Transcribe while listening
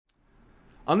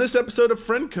On this episode of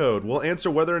Friend Code, we'll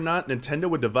answer whether or not Nintendo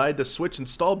would divide the Switch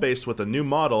install base with a new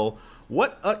model,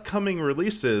 what upcoming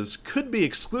releases could be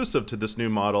exclusive to this new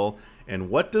model,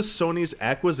 and what does Sony's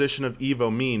acquisition of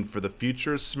Evo mean for the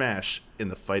future of Smash in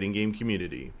the fighting game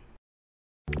community.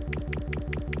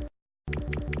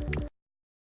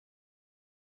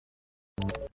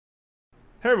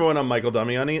 Hey everyone, I'm Michael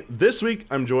Damiani. This week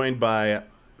I'm joined by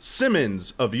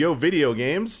Simmons of Yo Video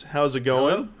Games. How's it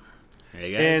going? Hello.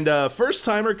 Hey guys. And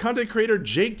first-timer content creator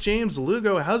Jake James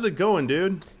Lugo. How's it going,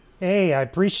 dude? Hey, I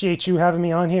appreciate you having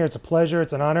me on here. It's a pleasure.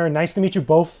 It's an honor. Nice to meet you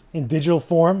both in digital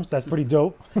form. That's pretty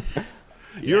dope.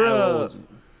 You're as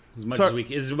much as we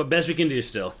is the best we can do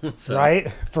still. So.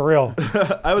 Right? For real.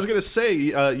 I was gonna say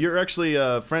you're actually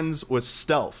friends with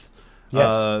Stealth.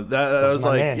 Yes. I was my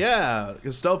like, man. yeah,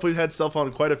 because Stealth, we've had Stealth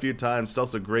on quite a few times.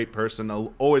 Stealth's a great person.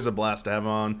 Always a blast to have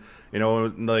on. You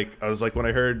know, like I was like when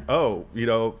I heard,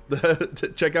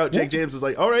 check out Jake James. Is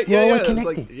like, all right, yeah. It's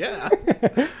like, yeah.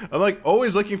 I'm like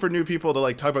always looking for new people to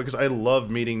like talk about because I love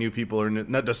meeting new people, or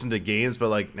not just into games, but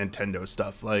like Nintendo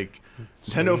stuff. Like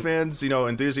Nintendo fans,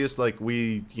 enthusiasts. Like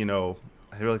we, I feel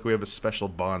like we have a special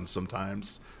bond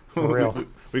sometimes. For real.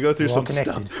 We go through some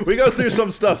stuff. We go through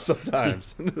some stuff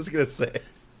sometimes. I'm just gonna say.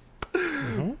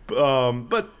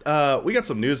 But we got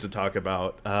some news to talk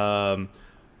about.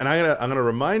 And I'm gonna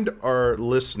remind our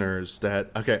listeners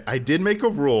that I did make a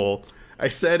rule. I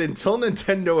said until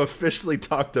Nintendo officially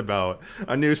talked about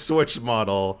a new Switch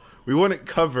model, we wouldn't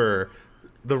cover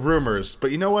the rumors.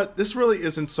 But you know what? This really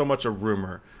isn't so much a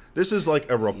rumor. This is like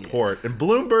a report. And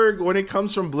Bloomberg, when it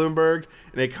comes from Bloomberg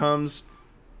and it comes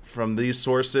from these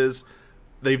sources,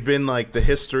 they've been like the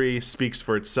history speaks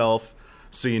for itself.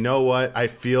 So you know what? I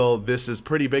feel this is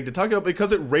pretty big to talk about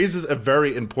because it raises a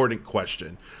very important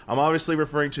question. I'm obviously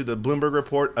referring to the Bloomberg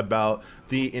report about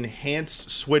the enhanced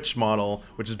Switch model,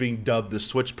 which is being dubbed the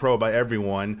Switch Pro by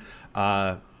everyone.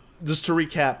 Just to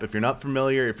recap, if you're not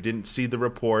familiar, if you didn't see the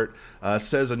report,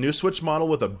 says a new Switch model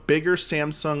with a bigger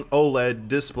Samsung OLED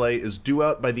display is due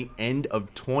out by the end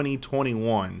of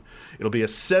 2021. It'll be a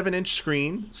 7-inch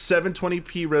screen,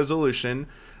 720p resolution.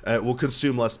 It will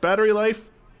consume less battery life,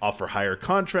 offer higher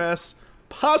contrast,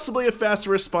 possibly a faster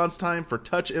response time for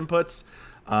touch inputs.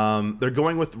 They're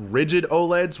going with rigid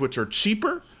OLEDs, which are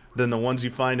cheaper than the ones you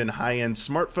find in high-end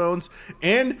smartphones.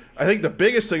 And I think the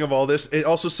biggest thing of all this, it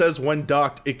also says when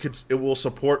docked, it will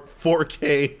support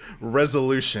 4K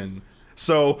resolution.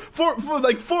 So for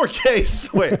like 4K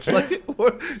Switch, like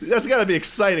that's got to be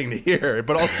exciting to hear.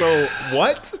 But also,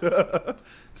 what?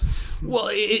 Well,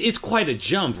 it's quite a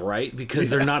jump, right? Because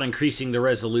they're not increasing the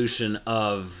resolution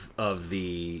of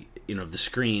the the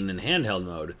screen in handheld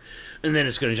mode, and then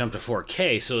it's going to jump to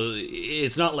 4K. So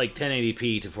it's not like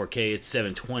 1080p to 4K; it's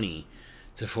 720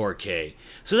 to 4K.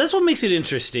 So that's what makes it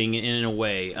interesting in a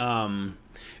way. And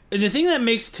the thing that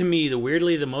makes to me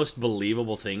the most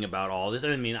believable thing about all this,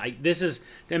 this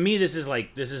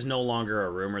is no longer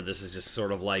a rumor. This is just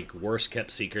sort of like worst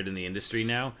kept secret in the industry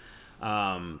now.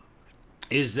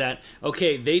 Is that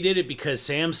they did it because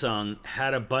Samsung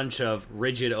had a bunch of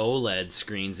rigid OLED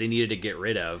screens they needed to get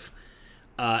rid of,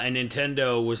 and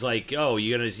Nintendo was like, "Oh,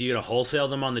 you gonna wholesale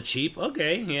them on the cheap?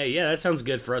 Okay, yeah, that sounds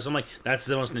good for us." I'm like, that's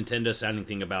the most Nintendo sounding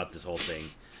thing about this whole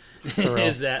thing,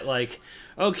 is that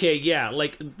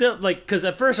because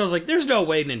at first I was like, "There's no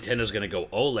way Nintendo's gonna go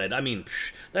OLED. I mean,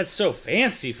 that's so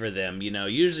fancy for them,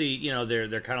 Usually,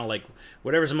 they're kind of like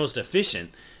whatever's the most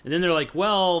efficient." And then they're like,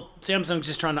 well, Samsung's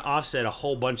just trying to offset a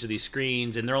whole bunch of these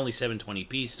screens, and they're only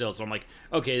 720p still. So I'm like,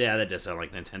 okay, yeah, that does sound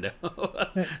like Nintendo.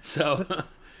 So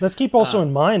Let's keep also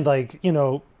in mind,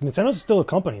 Nintendo's still a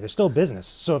company. They're still a business.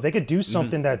 So if they could do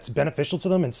something that's beneficial to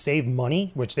them and save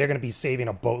money, which they're going to be saving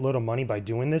a boatload of money by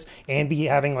doing this, and be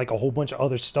having like a whole bunch of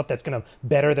other stuff that's going to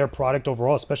better their product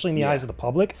overall, especially in the eyes of the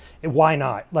public, why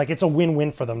not? Like, it's a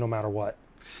win-win for them no matter what.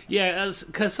 Yeah,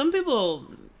 because some people...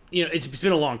 it's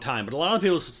been a long time, but a lot of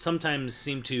people sometimes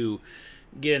seem to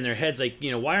get in their heads like,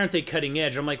 why aren't they cutting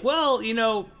edge? I'm like, well,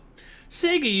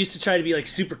 Sega used to try to be like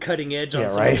super cutting edge on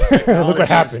some of this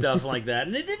technology and stuff like that,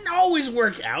 and it didn't always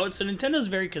work out. So Nintendo's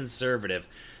very conservative.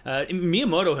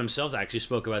 Miyamoto himself actually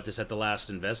spoke about this at the last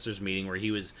investors meeting, where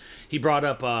he brought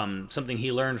up something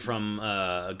he learned from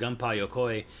Gunpei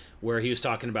Yokoi, where he was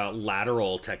talking about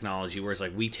lateral technology, where it's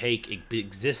like we take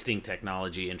existing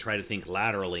technology and try to think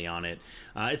laterally on it.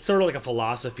 It's sort of like a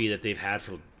philosophy that they've had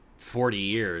for 40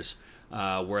 years,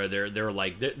 where they're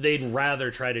like they'd rather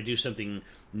try to do something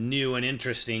new and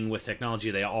interesting with technology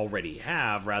they already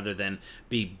have rather than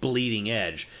be bleeding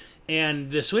edge. And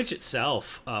the Switch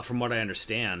itself, from what I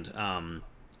understand,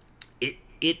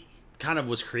 it kind of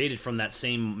was created from that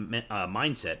same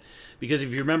mindset. Because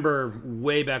if you remember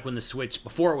way back when the Switch,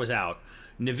 before it was out,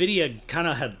 NVIDIA kind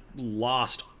of had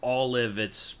lost all of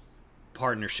its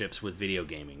partnerships with video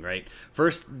gaming, right?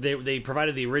 First, they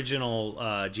provided the original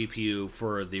GPU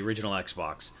for the original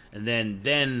Xbox, and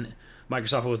then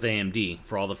Microsoft with AMD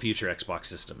for all the future Xbox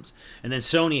systems. And then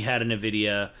Sony had a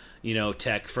NVIDIA,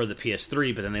 tech for the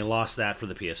PS3, but then they lost that for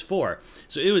the PS4.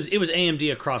 So it was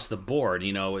AMD across the board,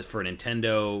 for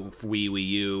Nintendo, for Wii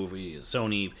U,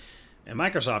 Sony, and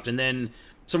Microsoft. And then,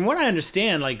 so from what I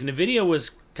understand, like NVIDIA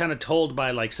was kind of told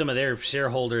by like some of their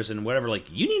shareholders and whatever, like,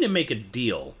 you need to make a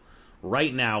deal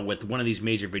right now with one of these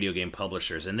major video game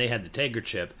publishers, and they had the Tegra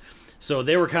chip. So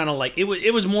they were kind of like,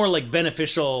 it was more like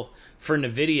beneficial for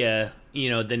NVIDIA,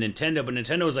 than Nintendo, but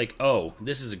Nintendo was like, oh,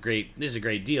 this is a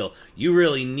great deal. You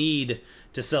really need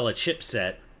to sell a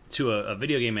chipset to a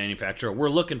video game manufacturer. We're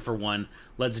looking for one.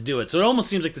 Let's do it. So it almost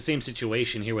seems like the same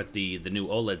situation here with the new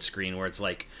OLED screen, where it's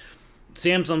like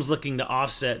Samsung's looking to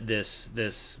offset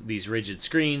these rigid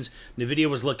screens. NVIDIA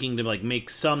was looking to like make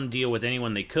some deal with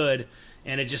anyone they could,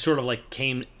 and it just sort of like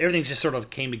everything just sort of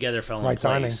came together, fell into place.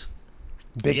 Timing.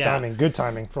 Big timing, good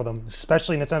timing for them,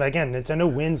 especially Nintendo. Again, Nintendo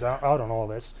wins out on all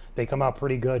this. They come out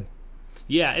pretty good.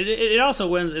 Yeah, it also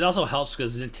wins. It also helps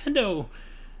because Nintendo,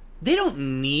 they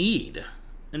don't need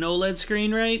an OLED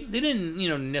screen, right? They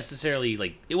didn't, necessarily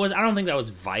like it was. I don't think that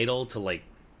was vital to like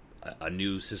a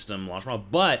new system launch model,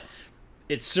 but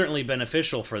it's certainly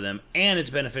beneficial for them, and it's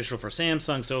beneficial for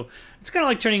Samsung. So it's kind of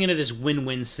like turning into this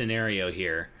win-win scenario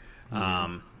here.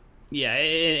 Mm-hmm.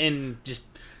 And just.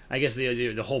 I guess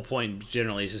the whole point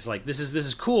generally is just like this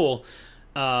is cool,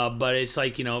 but it's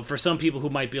like for some people who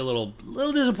might be a little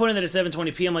disappointed that it's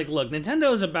 720p. I'm like, look,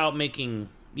 Nintendo is about making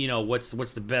what's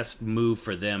the best move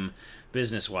for them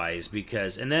business wise,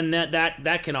 because and then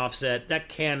that can offset, that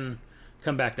can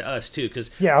come back to us too,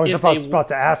 because I was about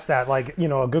to ask that, like,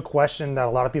 a good question that a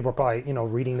lot of people are probably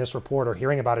reading this report or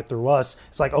hearing about it through us.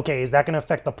 It's like, okay, is that going to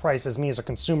affect the price as me as a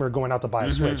consumer going out to buy a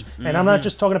Switch? And I'm not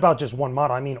just talking about just one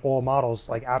model. I mean all models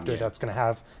like after that's going to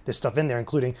have this stuff in there,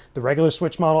 including the regular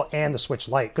Switch model and the Switch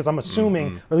Lite, because I'm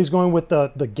assuming, or at least going with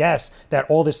the guess, that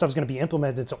all this stuff is going to be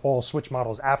implemented to all Switch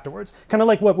models afterwards, kind of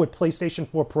like what with PlayStation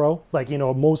 4 Pro, like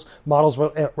most models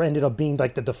ended up being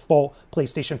like the default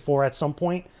PlayStation 4 at some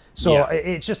point. So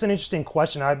it's just an interesting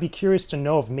question. I'd be curious to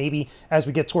know if maybe as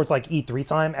we get towards like E3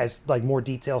 time, as like more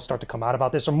details start to come out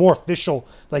about this, or more official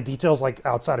like details like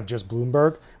outside of just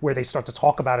Bloomberg, where they start to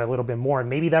talk about it a little bit more, and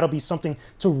maybe that'll be something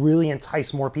to really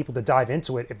entice more people to dive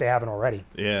into it if they haven't already.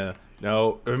 Yeah.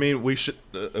 No, I mean, we should,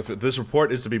 if this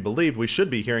report is to be believed, we should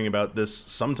be hearing about this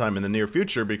sometime in the near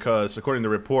future, because according to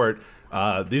the report,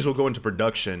 these will go into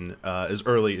production as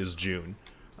early as June.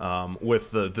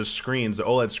 With the screens, the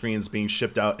OLED screens being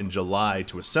shipped out in July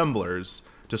to assemblers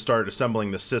to start assembling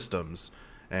the systems.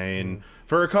 And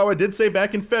Furukawa did say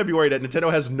back in February that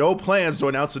Nintendo has no plans to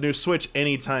announce a new Switch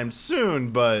anytime soon,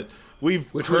 but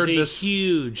which heard was a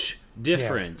huge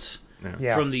difference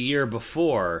from the year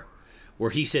before,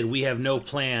 where he said we have no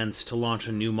plans to launch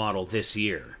a new model this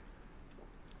year.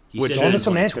 Which is all the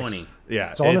semantics.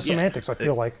 Yeah, it's all the semantics, I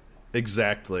feel like.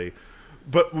 Exactly.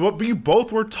 But what you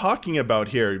both were talking about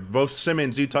here, both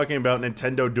Simmons, you talking about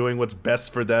Nintendo doing what's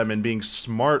best for them and being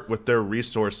smart with their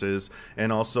resources,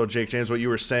 and also Jake James, what you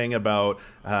were saying about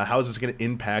how is this going to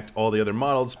impact all the other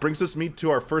models, brings me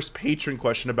to our first patron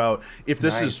question about if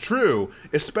this is true,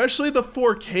 especially the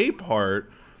 4K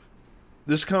part.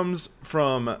 This comes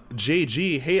from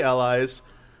JG. Hey, allies.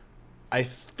 I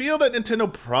feel that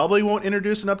Nintendo probably won't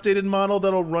introduce an updated model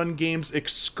that'll run games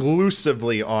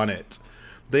exclusively on it.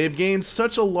 They've gained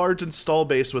such a large install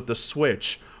base with the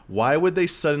Switch. Why would they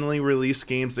suddenly release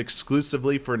games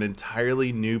exclusively for an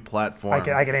entirely new platform? I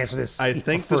can answer this. I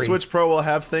think the Switch Pro will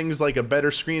have things like a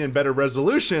better screen and better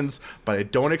resolutions, but I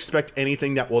don't expect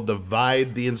anything that will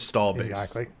divide the install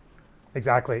base.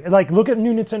 Exactly. Like, look at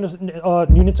new Nintendo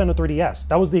 3DS.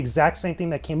 That was the exact same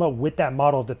thing that came up with that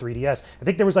model of the 3DS. I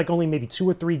think there was like only maybe 2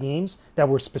 or 3 games that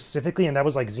were specifically, and that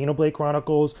was like Xenoblade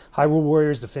Chronicles, Hyrule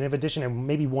Warriors Definitive Edition, and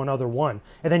maybe one other one.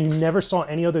 And then you never saw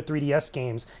any other 3DS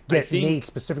games get made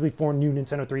specifically for new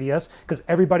Nintendo 3DS, because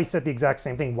everybody said the exact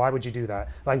same thing. Why would you do that?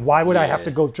 Like, why would I have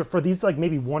to go for these like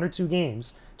maybe 1 or 2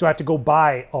 games? Do I have to go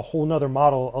buy a whole nother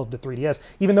model of the 3DS,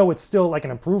 even though it's still like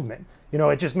an improvement?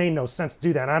 It just made no sense to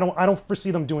do that. And I don't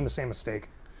foresee them doing the same mistake.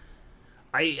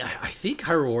 I think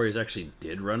Hyrule Warriors actually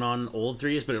did run on old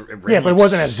 3DS, but it ran Yeah, but it like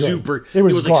wasn't as good. super. It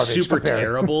was like garbage super compared.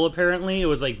 terrible. Apparently, it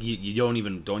was like you don't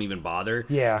even bother.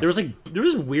 Yeah. there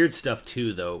was weird stuff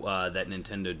too though that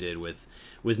Nintendo did with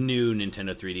new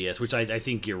Nintendo 3DS, which I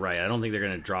think you're right. I don't think they're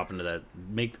gonna drop into that.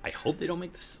 I hope they don't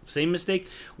make the same mistake.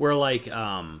 Where like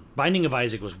Binding of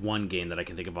Isaac was one game that I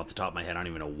can think of off the top of my head. I don't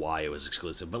even know why it was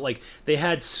exclusive, but like they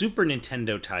had Super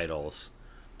Nintendo titles.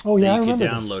 Oh yeah, I that you could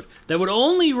remember download this. that would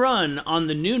only run on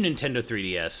the new Nintendo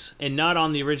 3DS and not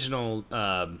on the original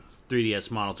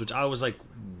 3DS models, which I was like,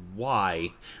 why?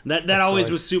 That always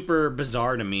like- was super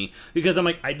bizarre to me because I'm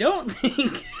like, I don't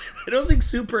think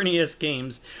Super NES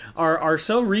games are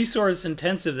so resource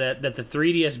intensive that the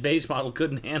 3DS base model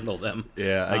couldn't handle them.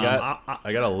 Yeah,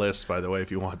 I got a list, by the way,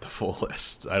 if you want the full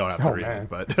list. I don't have to Oh, read man. it,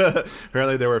 but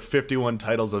apparently there were 51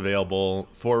 titles available,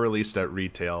 4 released at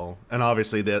retail, and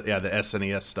obviously the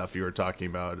SNES stuff you were talking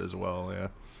about as well. Yeah,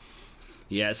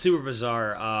 Yeah, super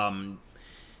bizarre.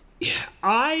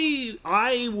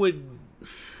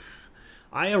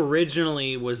 I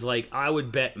originally was like, I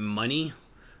would bet money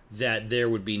that there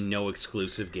would be no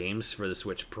exclusive games for the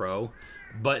Switch Pro,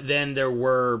 but then there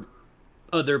were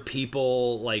other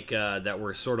people like that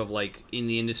were sort of like in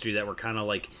the industry that were kind of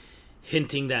like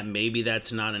hinting that maybe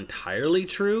that's not entirely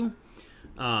true.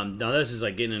 Now this is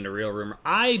like getting into real rumor.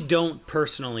 I don't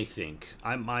personally think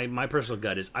my personal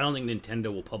gut is I don't think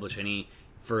Nintendo will publish any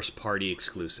first party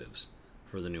exclusives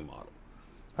for the new model.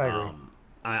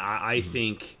 I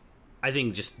agree. I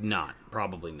think just not,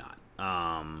 probably not.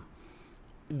 I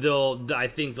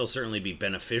think they'll certainly be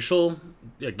beneficial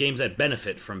games that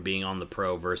benefit from being on the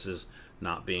Pro versus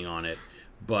not being on it.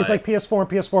 But It's like PS4 and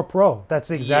PS4 Pro. That's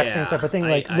the exact same Yeah, type of thing.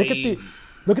 Like, I-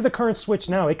 look at the current Switch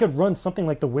now. It could run something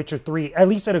like The Witcher 3, at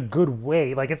least at a good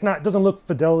way. Like, it doesn't look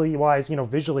fidelity wise,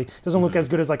 visually, it doesn't look as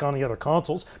good as like on the other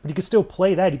consoles. But you can still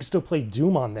play that. You can still play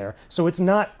Doom on there. So it's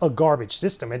not a garbage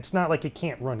system. It's not like it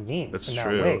can't run games That's in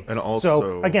true. that way. And also-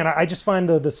 so again, I just find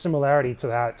the similarity to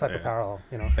that type of parallel.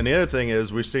 and the other thing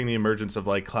is we're seeing the emergence of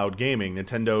like cloud gaming.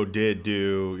 Nintendo did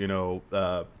do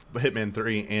Hitman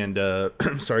 3 and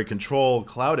Control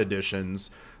cloud editions.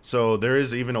 So there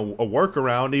is even a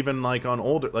workaround, even like on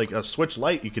older, like a Switch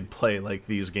Lite, you could play like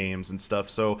these games and stuff.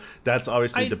 So that's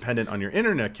obviously dependent on your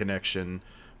internet connection.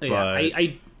 But yeah,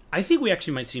 I think we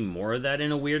actually might see more of that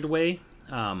in a weird way,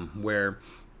 where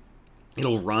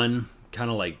it'll run kind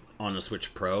of like on a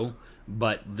Switch Pro,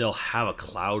 but they'll have a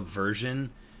cloud version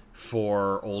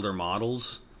for older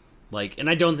models. Like, and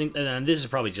I don't think, and this is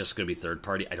probably just going to be third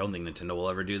party. I don't think Nintendo will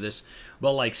ever do this.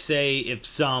 But like, say if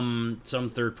some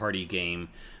third party game,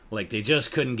 like they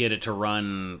just couldn't get it to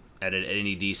run at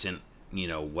any decent,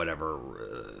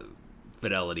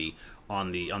 fidelity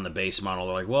on the base model.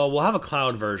 They're like, well, we'll have a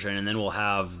cloud version, and then we'll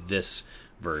have this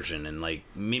version, and like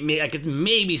I could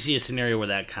maybe see a scenario where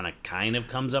that kind of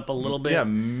comes up a little bit. yeah,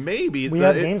 maybe We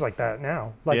have games like that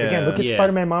now. Like, again, look at Yeah.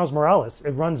 Spider-Man Miles Morales.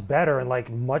 It runs better and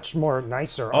like much more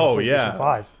nicer on Oh, PlayStation yeah.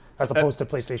 5 as opposed to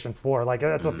PlayStation 4. Like,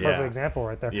 that's a perfect Yeah. example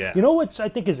right there. Yeah. You know what I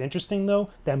think is interesting, though?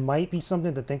 That might be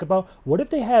something to think about. What if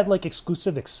they had like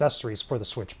exclusive accessories for the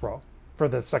Switch Pro? For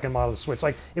the second model of the Switch.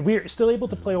 Like, if we're still able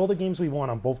to play all the games we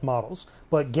want on both models,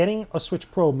 but getting a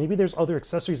Switch Pro, maybe there's other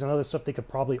accessories and other stuff they could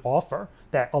probably offer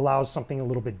that allows something a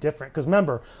little bit different. Because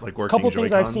remember, Like a working couple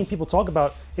things I've seen Joy-Cons? people talk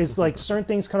about is like certain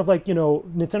things kind of like,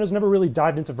 Nintendo's never really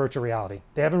dived into virtual reality.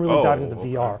 They haven't really dived into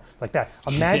okay. VR like that.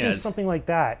 Imagine Yeah. something like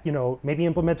that, maybe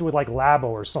implemented with like Labo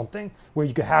or something where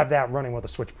you could have that running with a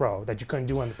Switch Pro that you couldn't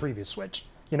do on the previous Switch.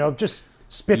 Just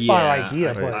spitfire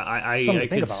idea, but something to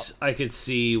think about. I could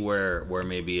see where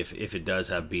maybe if it does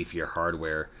have beefier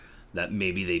hardware, that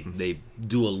maybe they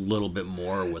do a little bit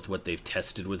more with what they've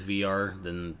tested with VR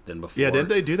than before. Yeah, didn't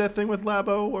they do that thing with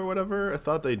Labo or whatever? I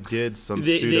thought they did some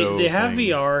They pseudo have thing.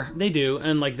 VR, they do,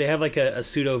 and like they have like a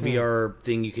pseudo VR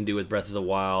thing you can do with Breath of the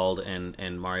Wild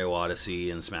and Mario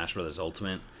Odyssey and Smash Brothers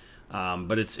Ultimate.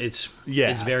 But it's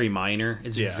very minor.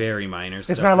 It's very minor.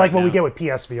 It's not like what we get with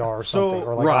PSVR or something.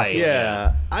 Or like right. Oculus.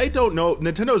 Yeah, I don't know.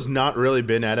 Nintendo's not really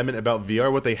been adamant about VR.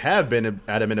 What they have been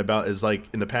adamant about is like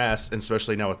in the past, and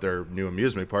especially now with their new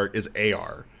amusement park, is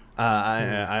AR.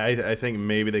 I think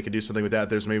maybe they could do something with that.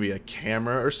 There's maybe a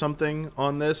camera or something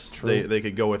on this. They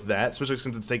could go with that, especially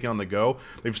since it's taken on the go.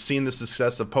 They've seen the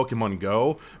success of Pokemon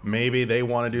Go. Maybe they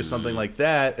want to do something like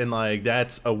that, and like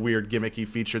that's a weird gimmicky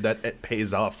feature that it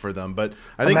pays off for them. But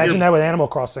I think Imagine that with Animal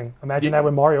Crossing. Imagine that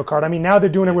with Mario Kart. I mean, now they're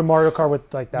doing it with Mario Kart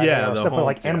with like that. Yeah, the stuff, but whole-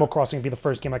 like yeah. Animal Crossing would be the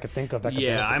first game I could think of that could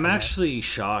Yeah, benefit I'm from that. actually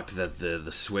shocked that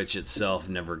the Switch itself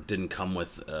didn't come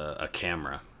with a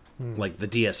camera, like the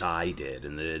DSi did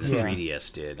and the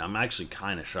 3DS did. I'm actually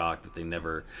kind of shocked that they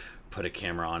never put a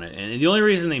camera on it. And the only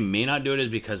reason they may not do it is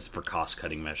because for cost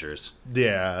cutting measures.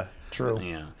 Yeah. True.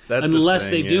 Yeah. That's unless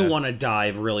the thing, they do yeah. want to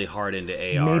dive really hard into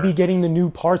AR. Maybe getting the new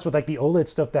parts with like the OLED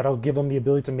stuff that'll give them the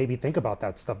ability to maybe think about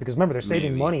that stuff. Because remember, they're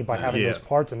saving Maybe. money by having Yeah. those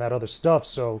parts and that other stuff.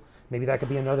 So maybe that could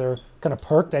be another kind of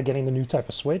perk to getting the new type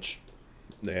of Switch.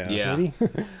 Yeah. Yeah. Maybe.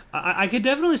 I could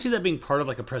definitely see that being part of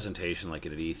like a presentation, like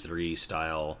at an E3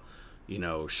 style,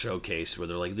 showcase where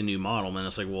they're like the new model. And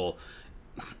it's like, well,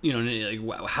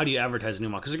 like, how do you advertise a new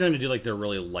model? Because they're going to do like their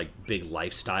really like big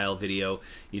lifestyle video,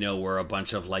 where a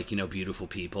bunch of like beautiful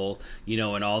people,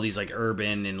 and all these like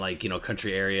urban and like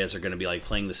country areas are going to be like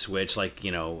playing the Switch, like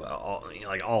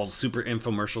all super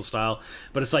infomercial style.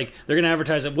 But it's like they're going to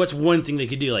advertise it. What's one thing they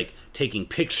could do, like taking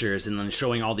pictures and then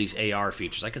showing all these AR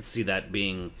features? I could see that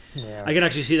being, I could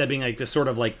actually see that being like this sort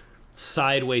of like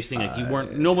sideways thing,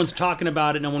 like no one's talking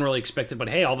about it, no one really expected, but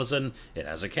hey, all of a sudden it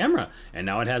has a camera and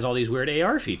now it has all these weird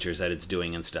AR features that it's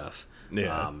doing and stuff.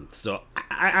 So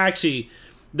I actually,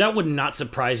 that would not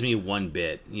surprise me one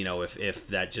bit, if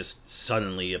that just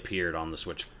suddenly appeared on the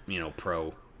Switch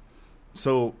Pro.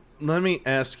 So let me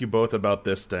ask you both about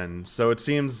this then. So it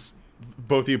seems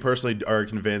both of you personally are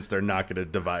convinced they're not going to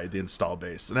divide the install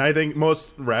base. And I think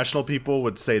most rational people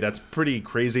would say that's pretty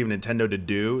crazy of Nintendo to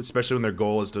do, especially when their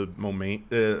goal is to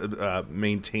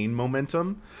maintain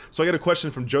momentum. So I got a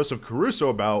question from Joseph Caruso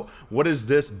about what is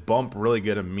this bump really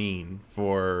going to mean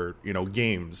for,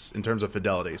 games in terms of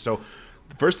fidelity. So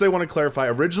first, they want to clarify,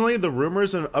 originally the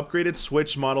rumors of an upgraded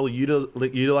Switch model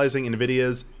utilizing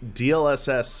NVIDIA's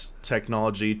DLSS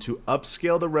technology to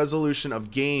upscale the resolution of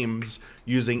games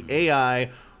using AI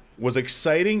was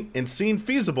exciting and seemed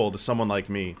feasible to someone like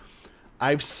me.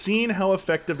 I've seen how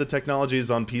effective the technology is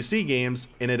on PC games,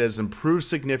 and it has improved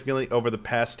significantly over the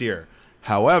past year.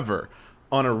 However,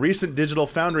 on a recent Digital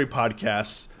Foundry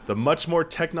podcast, the much more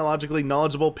technologically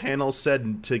knowledgeable panel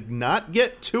said to not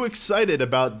get too excited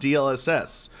about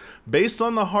DLSS. Based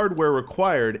on the hardware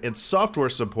required and software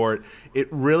support, it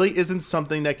really isn't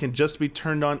something that can just be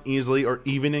turned on easily or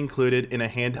even included in a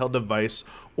handheld device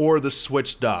or the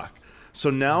Switch dock. So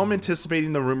now I'm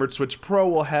anticipating the rumored Switch Pro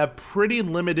will have pretty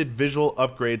limited visual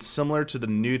upgrades similar to the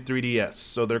new 3DS.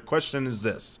 So their question is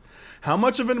this: how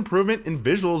much of an improvement in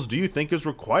visuals do you think is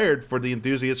required for the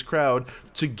enthusiast crowd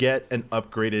to get an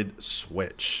upgraded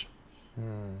Switch?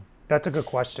 That's a good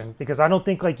question, because I don't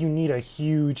think like you need a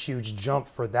huge jump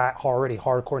for that already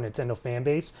hardcore Nintendo fan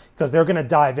base, because they're going to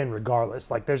dive in regardless.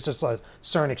 Like there's just a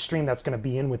certain extreme that's going to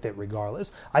be in with it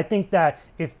regardless. I think that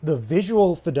if the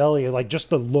visual fidelity, like just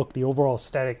the look, the overall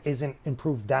aesthetic isn't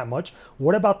improved that much,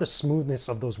 what about the smoothness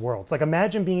of those worlds? Like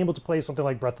imagine being able to play something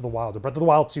like Breath of the Wild or Breath of the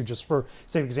Wild 2, just for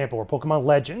say example, or Pokemon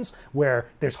Legends, where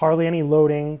there's hardly any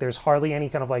loading, there's hardly any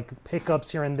kind of like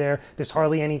pickups here and there, there's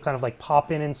hardly any kind of like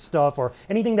pop in and stuff, or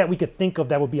anything that we could think of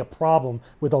that would be a problem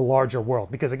with a larger world.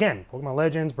 Because again, Pokemon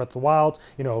Legends, Breath of the Wild,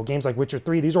 games like Witcher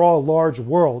 3, these are all large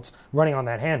worlds running on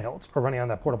that handheld or running on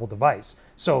that portable device.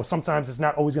 So sometimes it's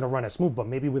not always going to run as smooth, but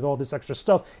maybe with all this extra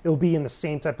stuff, it'll be in the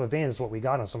same type of vein as what we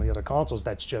got on some of the other consoles,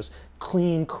 that's just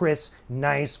clean, crisp,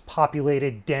 nice,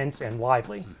 populated, dense, and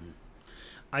lively.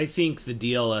 I think the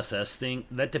DLSS thing,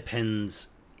 that depends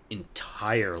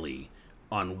entirely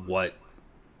on what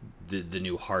the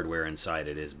new hardware inside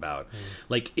it is about.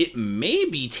 Like it may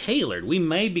be tailored. We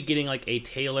may be getting like a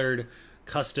tailored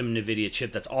custom NVIDIA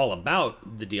chip that's all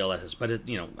about the DLSS, but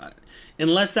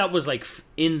unless that was like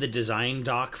in the design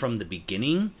doc from the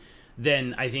beginning,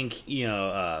 then I think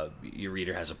your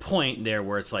reader has a point there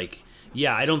where it's like,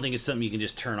 yeah, I don't think it's something you can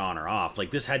just turn on or off.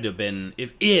 Like this had to have been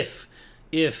if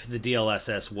the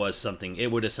DLSS was something,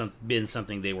 it would have been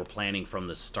something they were planning from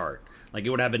the start. Like it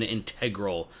would have been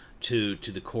integral to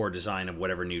the core design of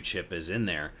whatever new chip is in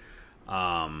there.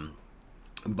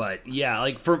 But yeah,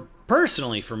 like for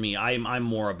me, I'm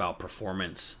more about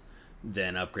performance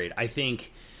than upgrade. I think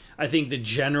the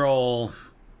general,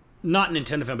 not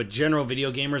Nintendo fan, but general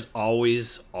video gamers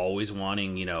always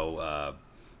wanting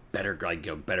better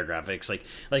better graphics.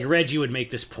 Like Reggie would make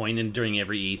this point during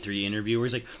every E3 interview where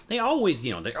he's like, they always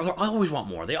want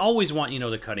more. They always want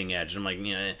the cutting edge. And I'm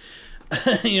like,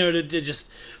 to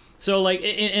just. So, like,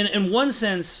 in one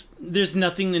sense, there's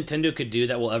nothing Nintendo could do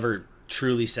that will ever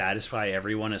truly satisfy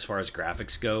everyone as far as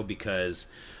graphics go, because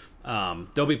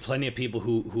there'll be plenty of people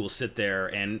who will sit there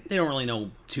and they don't really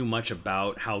know too much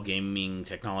about how gaming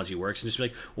technology works and just be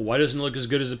like, well, why doesn't it look as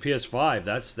good as the PS5?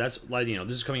 That's like,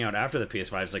 this is coming out after the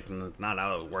PS5. It's like, not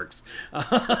how it works.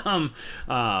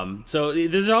 So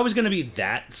there's always going to be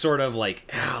that sort of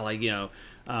like,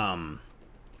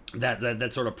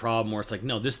 that sort of problem where it's like,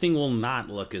 no, this thing will not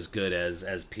look as good as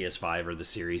PS5 or the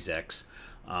Series X.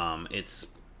 It's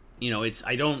it's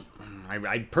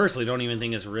I personally don't even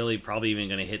think it's really probably even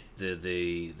going to hit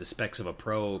the specs of a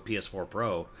PS4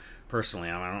 Pro. Personally,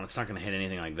 it's not going to hit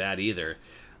anything like that either.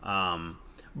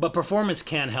 But performance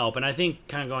can help, and I think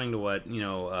kind of going to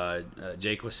what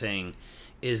Jake was saying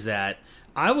is that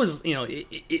I was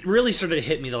it really started to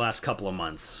hit me the last couple of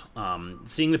months.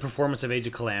 Seeing the performance of Age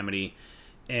of Calamity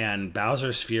and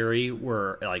Bowser's Fury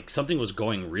were like something was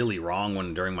going really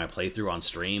wrong during my playthrough on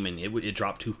stream, and it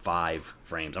dropped to 5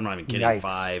 frames. I'm not even kidding.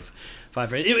 Yikes. 5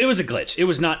 frames. It was a glitch. It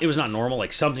was not normal.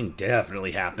 Like something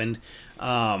definitely happened.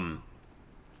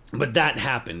 But that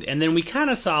happened, and then we kind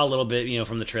of saw a little bit,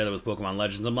 from the trailer with Pokemon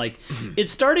Legends. I'm like, it's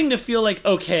starting to feel like,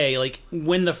 okay, like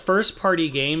when the first party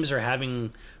games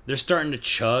they're starting to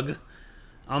chug.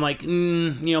 I'm like,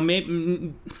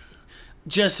 maybe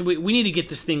just we need to get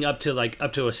this thing up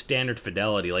to a standard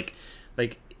fidelity, like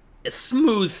a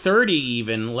smooth 30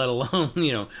 even, let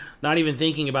alone not even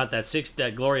thinking about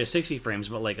that glorious 60 frames,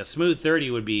 but like a smooth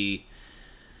 30 would be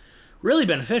really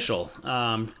beneficial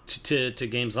to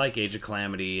games like Age of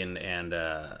Calamity and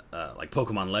like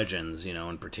Pokemon Legends,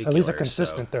 in particular. At least a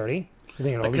consistent 30.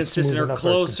 A consistent or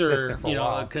closer,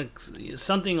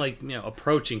 something like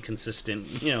approaching consistent,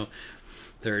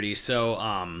 30. So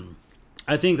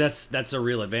I think that's a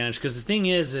real advantage, because the thing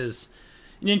is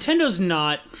Nintendo's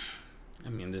not. I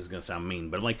mean, this is gonna sound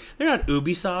mean, but they're not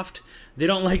Ubisoft. They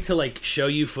don't like to show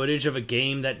you footage of a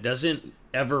game that doesn't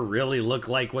ever really look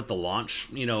like what the launch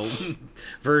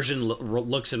version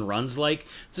looks and runs like.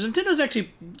 So Nintendo's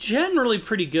actually generally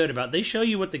pretty good about, they show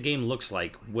you what the game looks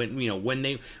like when when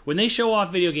they show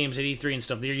off video games at E3 and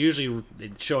stuff. They're usually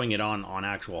showing it on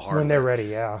actual hardware when they're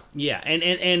ready. Yeah,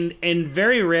 and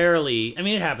very rarely, I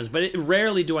mean, it happens, but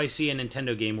rarely do I see a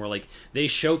Nintendo game where they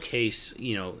showcase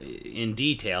in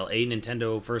detail a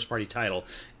Nintendo first party title,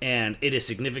 and it is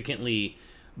significantly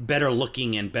better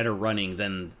looking and better running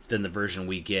than the version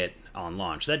we get on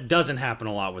launch. That doesn't happen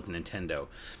a lot with Nintendo.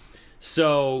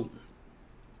 So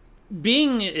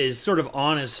being as sort of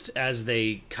honest as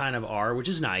they kind of are, which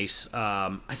is nice,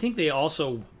 I think they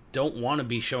also don't want to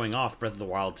be showing off Breath of the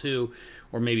Wild 2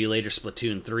 or maybe later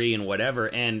Splatoon 3 and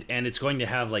whatever, and it's going to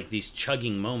have these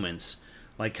chugging moments,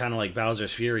 kind of like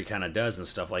Bowser's Fury kind of does and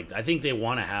stuff. I think they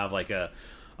want to have a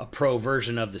pro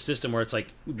version of the system where it's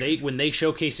when they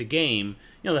showcase a game,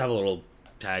 they'll have a little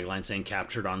tagline saying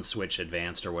captured on Switch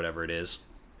Advanced or whatever it is,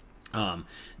 that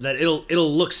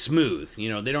it'll look smooth.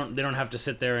 They don't have to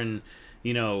sit there and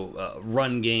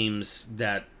run games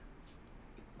that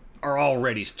are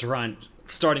already starting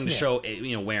to show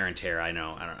wear and tear. I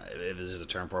don't know if this is a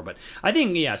term for it, but I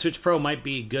think Switch Pro might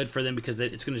be good for them, because they're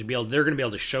going to be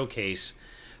able to showcase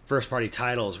first party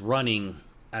titles running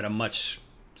at a much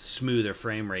smoother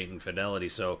frame rate and fidelity.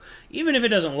 So even if it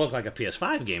doesn't look like a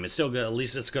PS5 game, it's still good. At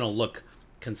least it's going to look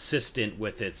consistent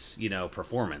with its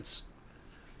performance.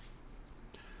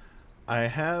 I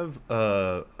have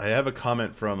a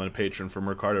comment from a patron, from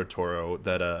Ricardo Toro,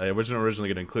 that I wasn't originally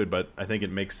going to include, but I think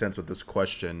it makes sense with this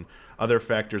question. Other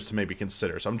factors to maybe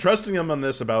consider. So I'm trusting them on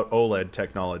this about OLED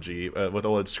technology with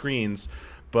OLED screens,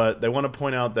 but they want to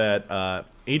point out that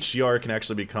HDR can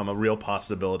actually become a real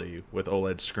possibility with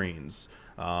OLED screens.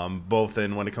 Both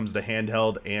when it comes to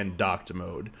handheld and docked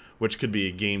mode, which could be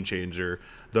a game changer.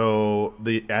 Though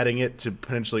adding it to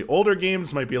potentially older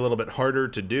games might be a little bit harder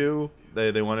to do.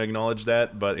 They want to acknowledge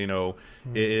that, but it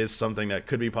is something that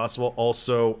could be possible.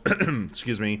 Also,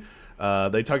 excuse me,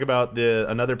 they talk about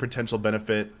another potential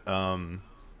benefit of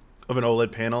an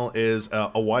OLED panel is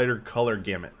a wider color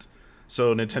gamut.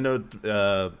 So Nintendo,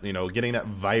 getting that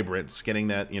vibrance, getting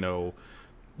that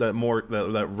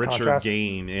that richer contrast.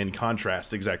 Gain and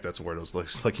contrast. Exactly, that's the word I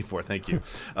was looking for. Thank you.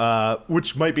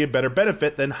 Which might be a better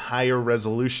benefit than higher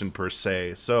resolution per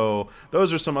se. So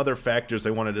those are some other factors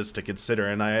they wanted us to consider,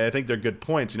 and I think they're good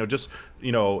points.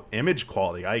 Image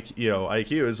quality.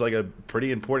 IQ is a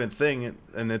pretty important thing,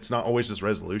 and it's not always just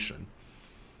resolution.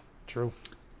 True.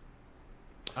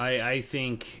 I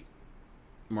think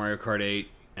Mario Kart 8,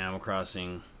 Animal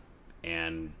Crossing,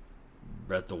 and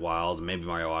Breath of the Wild, maybe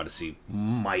Mario Odyssey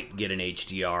might get an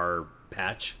HDR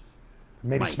patch.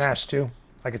 Maybe Smash too.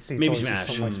 I could see maybe totally Smash.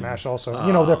 Something like Smash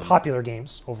also. They're popular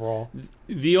games overall.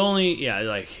 The only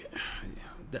I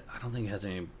don't think it has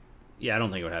any. Yeah, I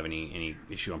don't think it would have any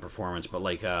issue on performance, but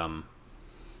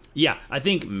I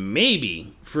think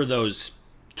maybe for those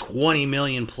 20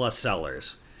 million plus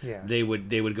sellers, they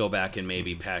would go back and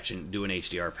maybe patch and do an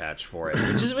HDR patch for it,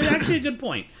 which is actually a good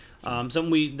point.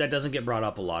 Something that doesn't get brought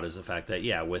up a lot is the fact that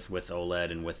with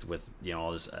OLED and with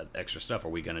all this extra stuff, are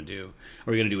we going to do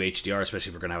HDR,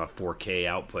 especially if we're going to have a 4K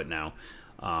output now?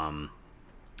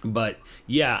 But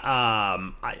yeah,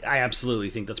 I absolutely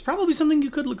think that's probably something you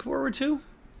could look forward to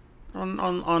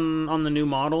on the new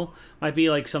model. Might be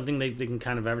like something they can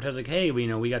kind of advertise, like, hey,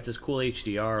 we got this cool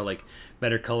HDR, like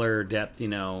better color depth,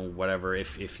 whatever.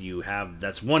 If you have,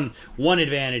 that's one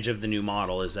advantage of the new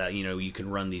model, is that you can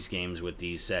run these games with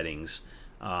these settings.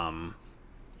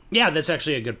 Yeah, that's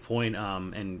actually a good point.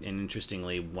 And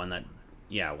interestingly, one that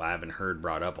I haven't heard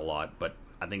brought up a lot, but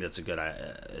I think that's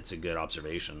it's a good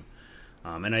observation.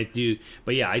 And I do,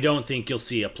 but yeah, I don't think you'll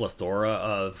see a plethora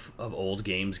of old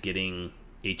games getting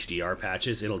HDR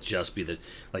patches. It'll just be the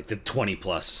 20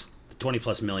 plus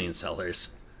million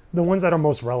sellers. The ones that are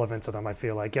most relevant to them, I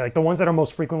feel like. Yeah, like the ones that are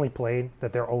most frequently played,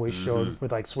 that they're always showed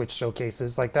with like Switch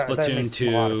showcases, like that. Splatoon that makes a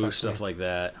lot of 2, sense stuff like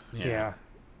that. Yeah.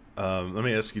 Let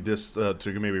me ask you this to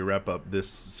maybe wrap up this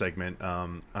segment.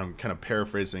 I'm kind of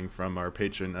paraphrasing from our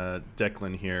patron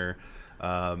Declan here.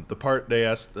 The part they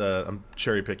asked, I'm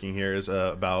cherry picking here, is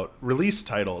about release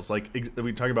titles. Like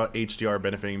we talk about HDR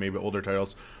benefiting maybe older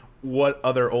titles. What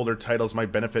other older titles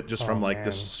might benefit just from like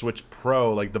the Switch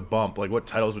Pro, like the bump? Like what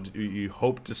titles would you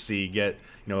hope to see get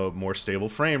more stable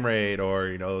frame rate,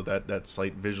 or that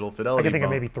slight visual fidelity? I can think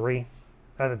bump? of maybe 3.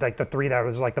 Like the 3 that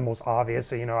was like the most obvious.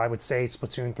 So, I would say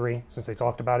Splatoon 3, since they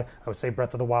talked about it. I would say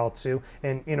Breath of the Wild 2.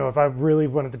 And, if I really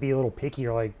wanted to be a little picky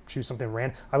or like choose something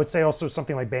random, I would say also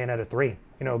something like Bayonetta 3,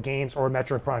 games, or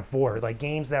Metroid Prime 4, like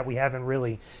games that we haven't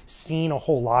really seen a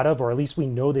whole lot of, or at least we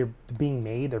know they're being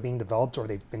made, they're being developed, or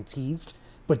they've been teased,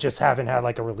 but just haven't had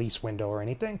like a release window or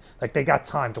anything. Like they got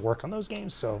time to work on those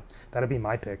games. So that'd be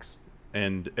my picks.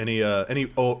 And any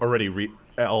already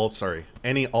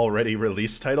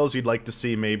released titles you'd like to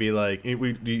see? Maybe like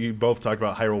you both talked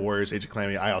about Hyrule Warriors: Age of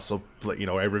Calamity. I also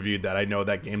I reviewed that. I know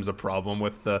that game's a problem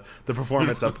with the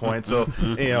performance at points. So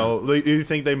you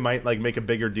think they might like make a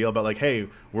bigger deal about like, hey,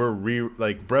 we're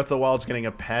Breath of the Wild's getting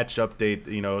a patch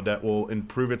update that will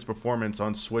improve its performance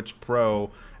on Switch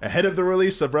Pro ahead of the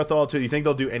release of Breath of the Wild 2. You think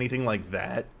they'll do anything like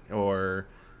that, or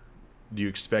do you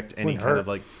expect any kind of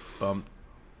like bump?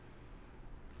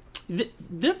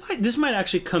 This might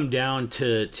actually come down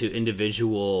to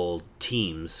individual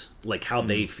teams, like how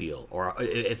they feel, or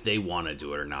if they want to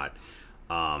do it or not.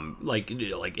 Like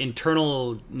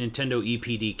internal Nintendo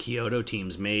EPD Kyoto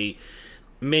teams may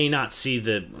not see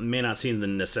the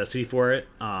necessity for it.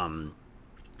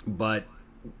 But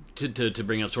to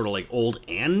bring up sort of like old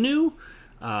and new,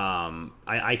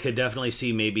 I could definitely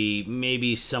see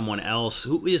maybe someone else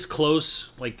who is close,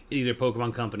 like either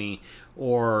Pokemon Company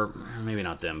or maybe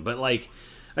not them, but like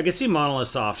I could see Monolith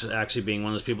Soft actually being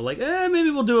one of those people like,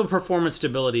 maybe we'll do a performance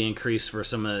stability increase for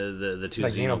some of the two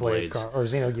like Xenoblades. Or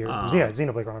Xenogear.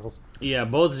 Xenoblade Chronicles. Yeah,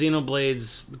 both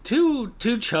Xenoblades, two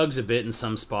chugs a bit in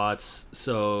some spots.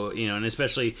 So, and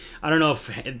especially, I don't know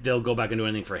if they'll go back and do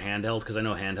anything for handheld, because I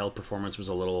know handheld performance was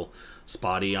a little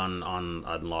spotty on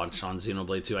launch on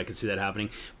Xenoblade 2. I could see that happening.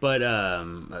 But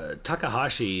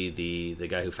Takahashi, the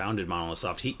guy who founded Monolith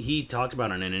Soft, he talked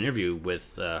about in an interview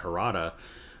with Harada,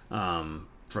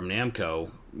 from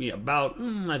Namco, about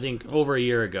I think over a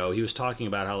year ago, he was talking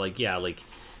about how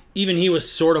even he was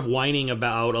sort of whining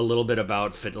about a little bit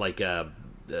about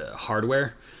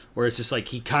hardware, where it's just like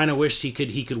he kind of wished he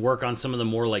could work on some of the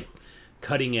more like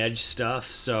cutting edge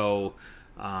stuff. So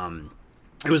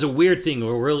it was a weird thing,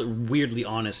 a really weirdly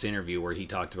honest interview where he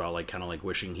talked about like kind of like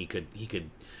wishing he could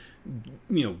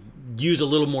use a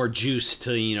little more juice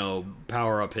to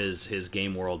power up his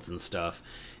game worlds and stuff.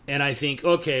 And I think,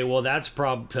 okay, well, that's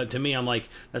to me, I'm like,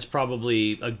 that's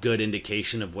probably a good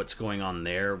indication of what's going on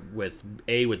there with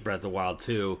Breath of the Wild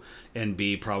 2, and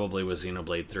B, probably with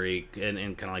Xenoblade 3, and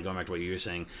kind of like going back to what you were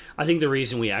saying. I think the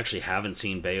reason we actually haven't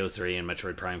seen Bayo 3 and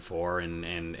Metroid Prime 4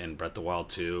 and Breath of the Wild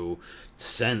 2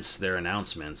 since their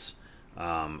announcements,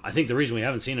 I think the reason we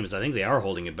haven't seen them is I think they are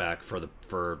holding it back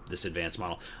for this advanced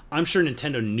model. I'm sure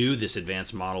Nintendo knew this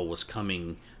advanced model was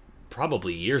coming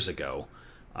probably years ago.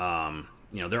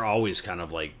 They're always kind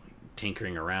of like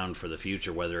tinkering around for the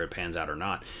future, whether it pans out or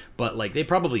not. But like they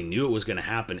probably knew it was going to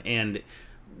happen, and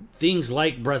things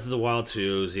like Breath of the Wild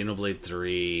 2, Xenoblade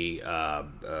 3,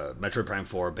 Metroid Prime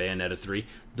 4, Bayonetta 3,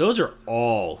 those are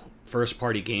all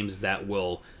first-party games that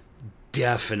will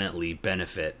definitely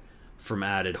benefit from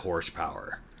added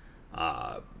horsepower.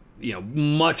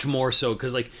 Much more so,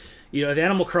 because if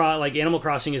Animal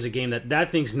Crossing is a game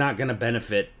that thing's not going to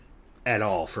benefit at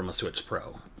all from a Switch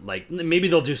Pro. Like maybe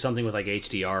they'll do something with like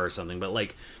HDR or something, but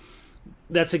like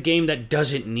that's a game that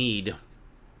doesn't need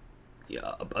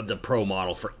the Pro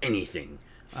model for anything.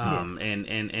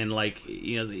 And like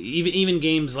even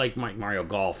games like Mario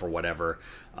Golf or whatever,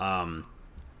 and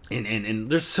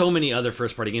there's so many other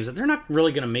first party games that they're not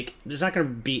really going to make. There's not going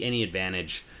to be any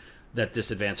advantage that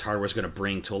this advanced hardware is going to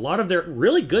bring to a lot of their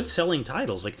really good selling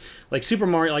titles, like Super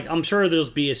Mario. Like, I'm sure there'll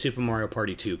be a Super Mario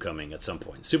Party 2 coming at some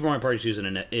point. Super Mario Party 2 is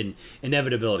an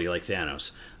inevitability, like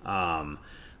Thanos.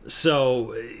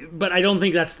 So, but I don't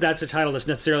think that's a title that's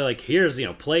necessarily like, here's,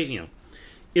 play,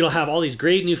 it'll have all these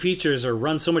great new features or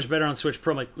run so much better on Switch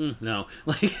Pro. I'm like, no,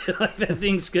 like that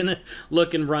thing's gonna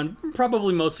look and run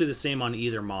probably mostly the same on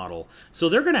either model. So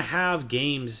they're gonna have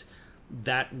games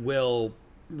that will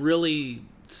really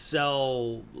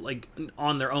sell like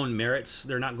on their own merits.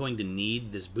 They're not going to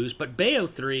need this boost. But Bayo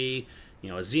 3,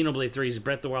 Xenoblade 3's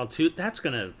Breath of the Wild 2, that's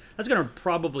gonna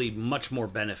probably much more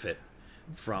benefit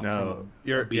from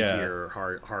beefier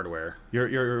hardware.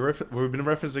 We've been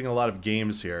referencing a lot of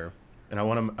games here, and I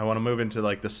want to move into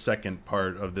like the second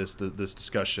part of this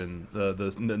discussion,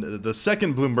 the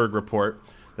second Bloomberg report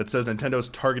that says Nintendo's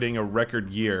targeting a record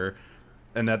year,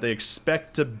 and that they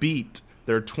expect to beat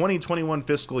their 2021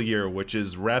 fiscal year, which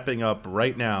is wrapping up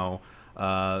right now,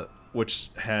 which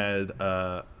had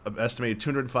estimated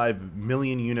 205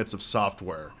 million units of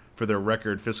software for their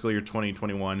record fiscal year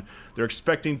 2021. They're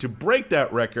expecting to break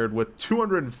that record with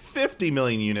 250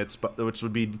 million units, which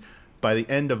would be by the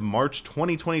end of March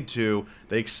 2022.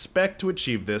 They expect to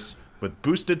achieve this with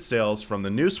boosted sales from the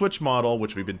new Switch model,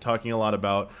 which we've been talking a lot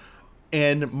about,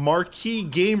 and marquee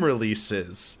game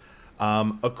releases.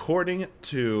 According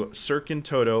to Sirkin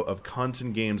Toto of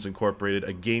Content Games Incorporated,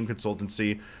 a game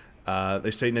consultancy,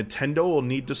 they say Nintendo will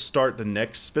need to start the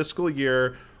next fiscal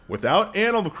year without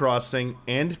Animal Crossing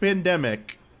and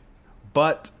Pandemic,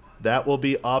 but that will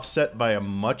be offset by a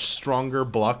much stronger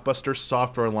blockbuster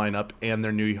software lineup and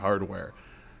their new hardware.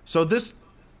 So this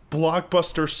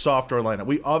blockbuster software lineup,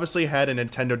 we obviously had a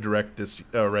Nintendo Direct this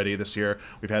year.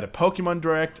 We've had a Pokemon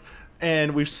Direct,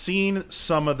 and we've seen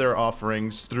some of their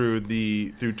offerings through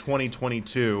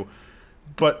 2022,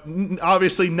 but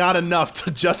obviously not enough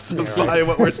to justify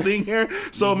what we're seeing here.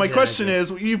 So my question is,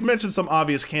 you've mentioned some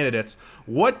obvious candidates.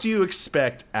 What do you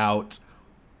expect out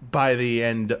by the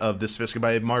end of this fiscal,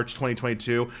 by March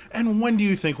 2022? And when do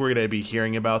you think we're going to be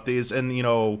hearing about these? And,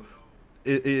 do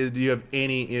you have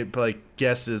any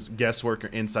guesswork or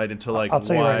insight into why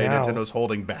Nintendo's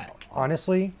holding back?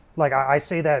 Honestly, like I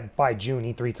say that by June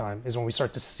E3 time is when we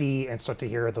start to see and start to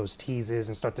hear those teases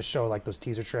and start to show like those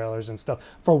teaser trailers and stuff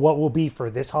for what will be for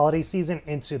this holiday season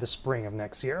into the spring of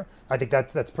next year. I think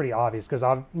that's pretty obvious because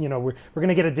we're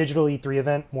gonna get a digital E3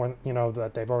 event more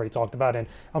that they've already talked about, and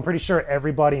I'm pretty sure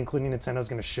everybody, including Nintendo, is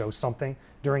gonna show something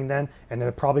during then, and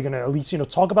they're probably gonna at least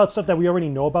talk about stuff that we already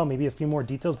know about, maybe a few more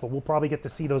details, but we'll probably get to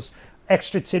see those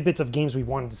extra tidbits of games we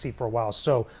wanted to see for a while.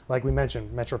 So, like we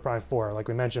mentioned, Metroid Prime 4, like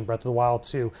we mentioned, Breath of the Wild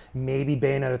 2, maybe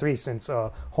Bayonetta 3, since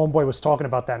Homeboy was talking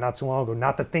about that not too long ago.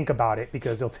 Not to think about it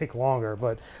because it'll take longer,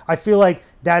 but I feel like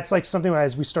that's like something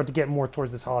as we start to get more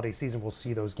towards this holiday season, we'll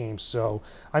see those games. So,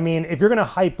 I mean, if you're going to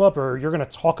hype up or you're going to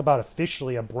talk about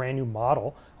officially a brand new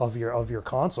model of your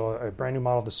console, a brand new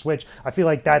model of the Switch, I feel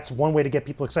like that's one way to get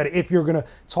people excited. If you're going to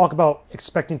talk about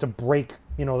expecting to break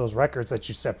those records that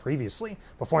you set previously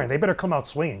beforehand, they better come out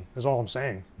swinging, is all I'm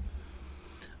saying.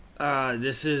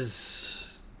 This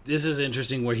is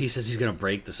interesting where he says he's going to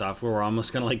break the software. We're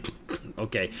almost going to like,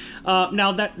 okay.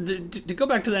 Now that to go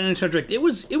back to that Nintendo Direct, it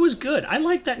was good. I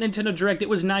liked that Nintendo Direct. It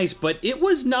was nice, but it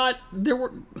was not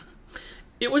full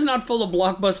of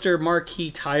blockbuster marquee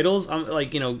titles.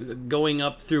 Going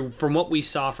up through from what we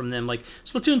saw from them, like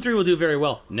Splatoon 3 will do very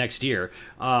well next year.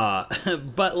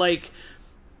 But like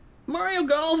Mario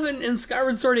Golf and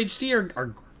Skyward Sword HD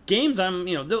are games.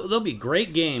 They'll be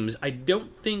great games. I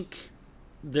don't think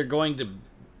they're going to.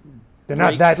 They're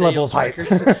not that level of hype. Right,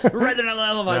 they're not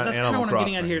that level of hype. That's kind of what I'm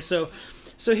getting at here. So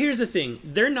here's the thing: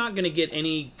 they're not going to get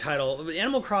any title.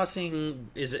 Animal Crossing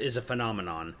is a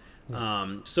phenomenon.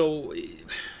 And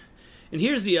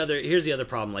here's the other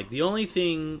problem. Like the only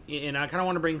thing, and I kind of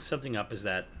want to bring something up, is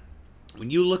that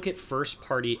when you look at first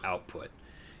party output,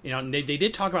 they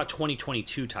did talk about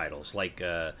 2022 titles like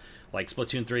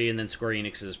Splatoon 3 and then Square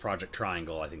Enix's Project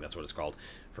Triangle. I think that's what it's called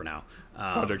for now.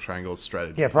 Project Triangle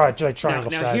Strategy. Yeah, Project Triangle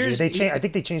Strategy. I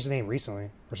think they changed the name recently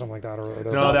or something like that.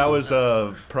 No, that was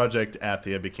Project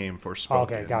Athia became Forspoken.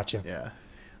 Okay, gotcha. Yeah.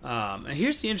 And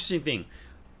here's the interesting thing.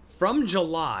 From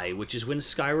July, which is when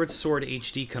Skyward Sword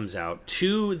HD comes out,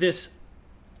 to this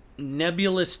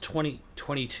nebulous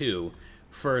 2022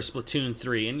 for Splatoon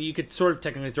 3, and you could sort of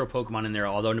technically throw Pokemon in there,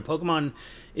 although Pokemon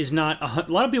is not...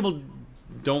 A lot of people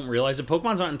don't realize that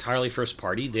Pokemon's not entirely first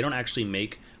party. They don't actually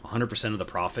make 100% of the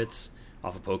profits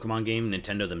off a Pokemon game,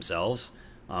 Nintendo themselves.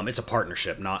 It's a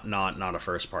partnership, not a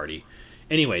first party.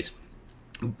 Anyways,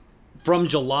 from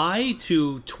July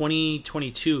to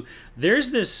 2022, there's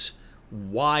this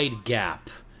wide gap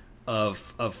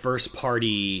of first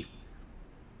party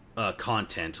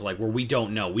content, like where we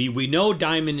don't know. We know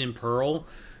Diamond and Pearl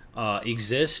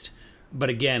exist, but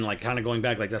again, like kind of going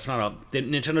back, like that's not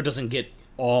Nintendo doesn't get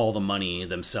all the money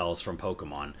themselves from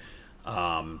Pokemon.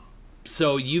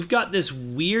 So you've got this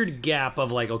weird gap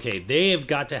of like, okay, they have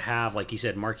got to have, like you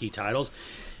said, marquee titles.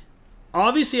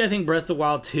 Obviously, I think Breath of the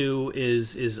Wild 2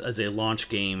 is as a launch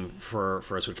game for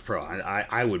a Switch Pro.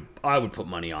 I would put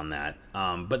money on that.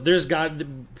 But there's got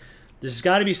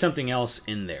to be something else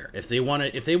in there if they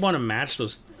want to match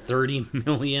those 30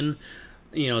 million,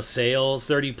 sales,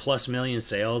 30 plus million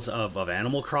sales of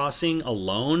Animal Crossing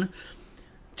alone.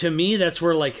 To me, that's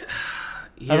where like.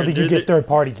 I don't think you get third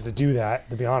parties to do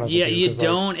that, to be honest. Yeah, with you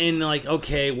don't. And like,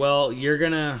 okay, well,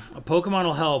 Pokemon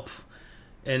will help.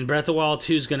 And Breath of the Wild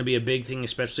 2 is going to be a big thing,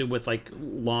 especially with like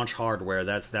launch hardware.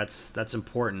 That's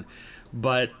important.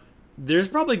 But there's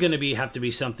probably going to have to be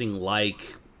something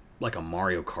like a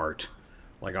Mario Kart,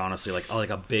 like honestly, like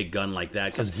a big gun like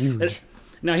that. Because huge.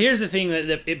 Now here's the thing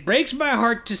that it breaks my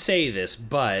heart to say this,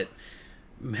 but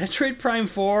Metroid Prime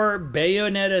 4,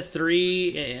 Bayonetta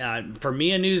 3, for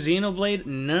me a new Xenoblade,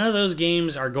 none of those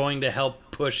games are going to help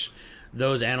push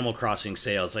those Animal Crossing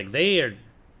sales. Like they're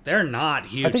not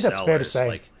huge. I think that's sellers. fair to say.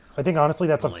 Like, I think honestly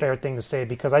that's a fair thing to say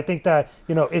because I think that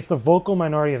it's the vocal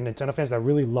minority of Nintendo fans that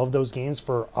really love those games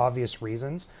for obvious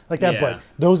reasons like that. Yeah. But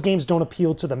those games don't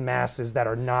appeal to the masses that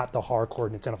are not the hardcore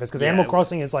Nintendo fans because Animal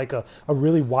Crossing is like a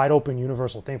really wide open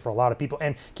universal thing for a lot of people.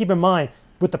 And keep in mind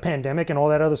with the pandemic and all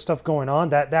that other stuff going on,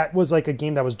 that was like a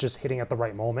game that was just hitting at the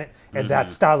right moment and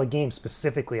that style of game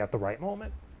specifically at the right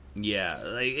moment. Yeah,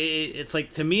 like it's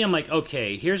like to me, I'm like,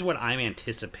 okay, here's what I'm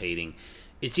anticipating.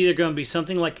 It's either going to be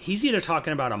something like he's either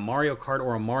talking about a Mario Kart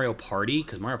or a Mario Party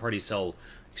because Mario Party sell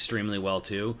extremely well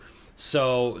too.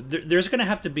 So there's going to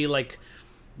have to be like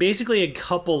basically a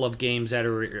couple of games that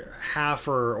are half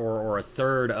or a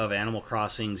third of Animal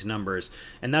Crossing's numbers,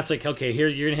 and that's like okay, here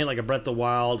you're gonna hit like a Breath of the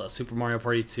Wild, a Super Mario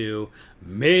Party 2,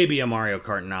 maybe a Mario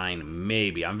Kart 9,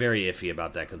 maybe. I'm very iffy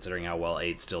about that considering how well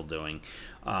 8's still doing,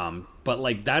 but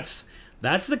like that's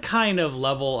the kind of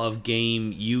level of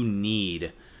game you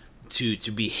need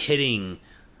to be hitting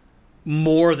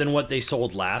more than what they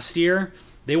sold last year.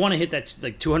 They want to hit that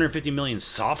like 250 million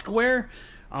software.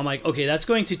 I'm like, okay, that's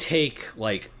going to take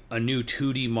like a new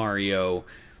 2D Mario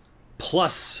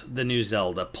plus the new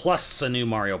Zelda plus a new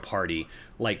Mario Party.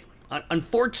 Like,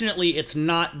 unfortunately, it's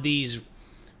not these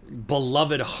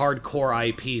beloved hardcore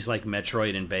IPs like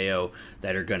Metroid and Bayo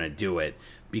that are going to do it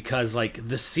because like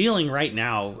the ceiling right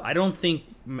now, I don't think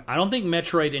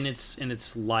Metroid in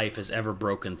its life has ever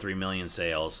broken 3 million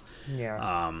sales.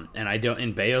 Yeah.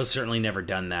 And Bayo's certainly never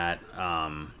done that.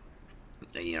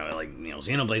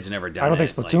 Xenoblade's never done it. I don't think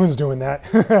Splatoon's doing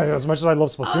that. As much as I love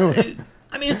Splatoon.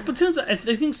 I think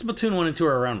Splatoon 1 and 2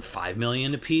 are around 5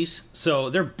 million apiece. So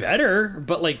they're better,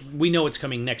 but like we know it's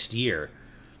coming next year.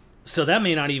 So that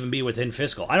may not even be within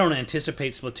fiscal. I don't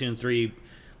anticipate Splatoon 3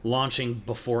 launching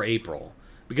before April.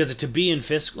 Because to be in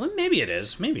fiscal, maybe it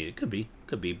is. Maybe it could be.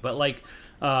 But like,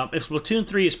 if Splatoon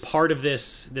 3 is part of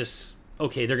this,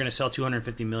 okay, they're going to sell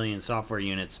 250 million software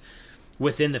units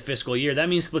within the fiscal year. That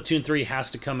means Splatoon 3 has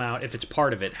to come out, if it's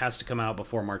part of it, has to come out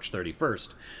before March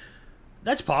 31st.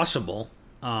 That's possible.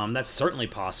 That's certainly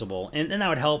possible. And that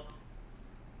would help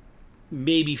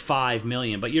maybe 5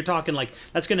 million. But you're talking like,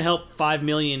 that's going to help 5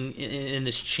 million in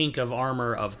this chink of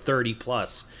armor of 30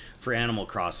 plus for Animal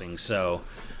Crossing. So...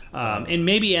 and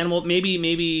maybe Animal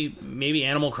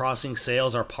Crossing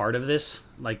sales are part of this.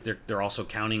 Like they're also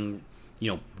counting,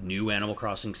 new Animal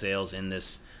Crossing sales in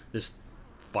this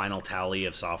final tally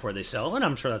of software they sell, and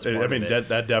I'm sure that's part of it.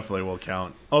 That definitely will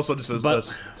count. Also, just a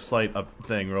slight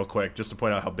thing, real quick, just to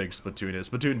point out how big Splatoon is.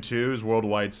 Splatoon 2's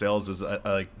worldwide sales is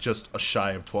like just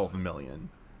shy of 12 million.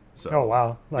 So, oh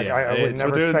wow! Like yeah, I would never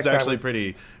expect Splatoon's actually that.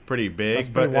 pretty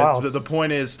big, pretty but the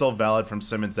point is still valid from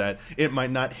Simmons that it might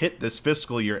not hit this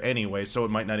fiscal year anyway, so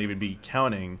it might not even be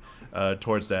counting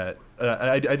towards that.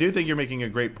 I do think you're making a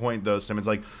great point, though, Simmons.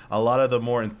 Like a lot of the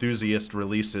more enthusiast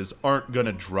releases aren't going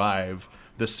to drive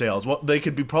the sales. Well, they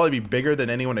could probably be bigger than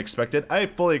anyone expected. I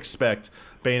fully expect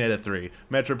Bayonetta 3,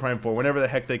 Metroid Prime 4, whenever the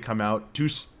heck they come out, to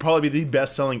probably be the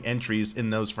best-selling entries in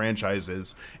those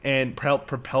franchises and help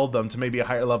propel them to maybe a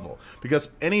higher level.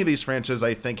 Because any of these franchises,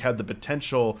 I think, have the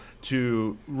potential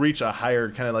to reach a higher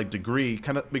kind of like degree,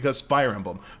 because Fire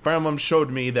Emblem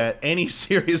showed me that any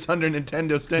series under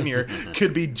Nintendo's tenure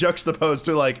could be juxtaposed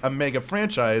to like a mega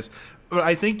franchise. But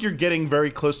I think you're getting very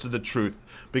close to the truth,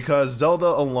 because Zelda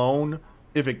alone,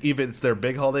 even it's their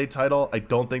big holiday title, I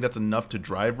don't think that's enough to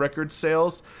drive record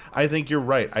sales. I think you're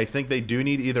right. I think they do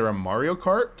need either a Mario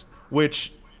Kart,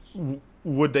 which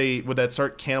would that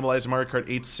start cannibalizing Mario Kart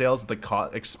 8 sales at the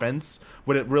expense?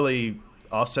 Would it really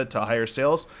offset to higher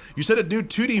sales? You said a new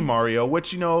 2D Mario,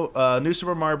 which, New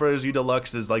Super Mario Bros. U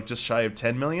Deluxe is like just shy of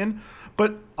 10 million.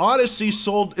 But Odyssey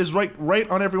is right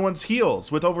on everyone's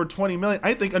heels with over 20 million.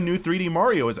 I think a new 3D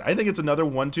Mario I think it's another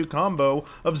 1-2 combo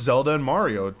of Zelda and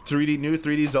Mario. New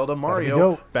 3D Zelda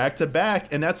Mario back to back.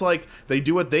 And that's like, they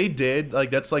do what they did.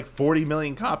 Like, that's like 40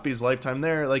 million copies lifetime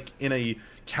there. Like, in a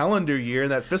calendar year, in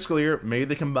that fiscal year, maybe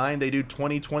they do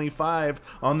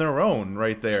 2025 on their own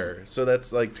right there. So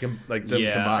that's like them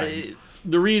combined.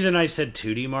 The reason I said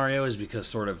 2D Mario is because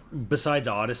sort of, besides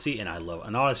Odyssey, and I love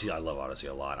Odyssey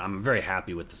a lot. I'm very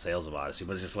happy with the sales of Odyssey,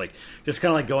 but it's just kind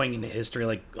of like going into history,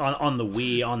 like on the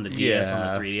Wii, on the DS, on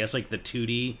the 3DS, like the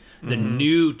 2D, the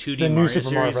new 2D the Mario new Super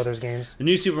series, Mario Brothers games. The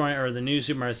new Super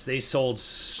Mario, they sold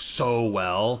so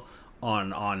well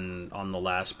on the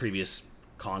last previous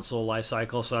console life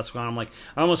cycle. So that's why I'm like,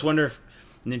 I almost wonder if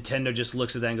Nintendo just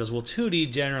looks at that and goes, well,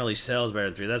 2D generally sells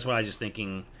better than 3D. That's why I was just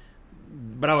thinking.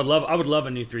 But I would love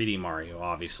a new 3D Mario,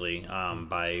 obviously,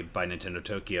 by Nintendo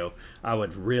Tokyo. I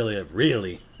would really,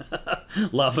 really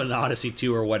love an Odyssey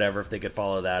 2 or whatever if they could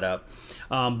follow that up.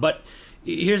 But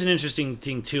here's an interesting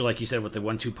thing, too, like you said, with the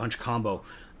 1-2 punch combo.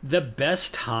 The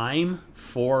best time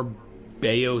for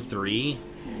Bayo 3,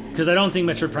 because I don't think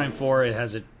Metroid Prime 4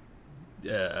 has a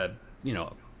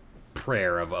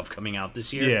prayer of coming out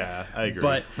this year. Yeah, I agree.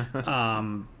 But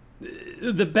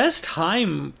the best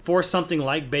time for something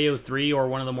like Bayo 3 or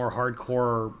one of the more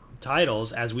hardcore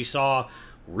titles, as we saw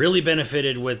really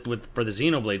benefited for the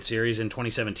Xenoblade series in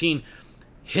 2017,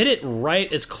 hit it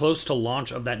right as close to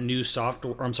launch of that new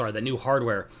that new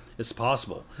hardware as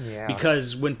possible. Yeah.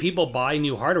 Because when people buy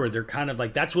new hardware, they're kind of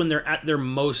like, that's when they're at their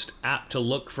most apt to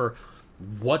look for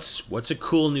what's a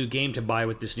cool new game to buy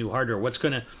with this new hardware. What's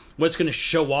gonna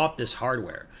show off this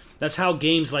hardware. That's how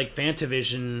games like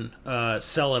Fantavision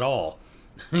sell it all,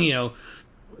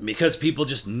 because people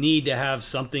just need to have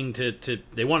something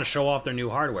they want to show off their new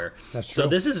hardware. That's true. So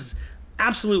this is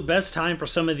absolute best time for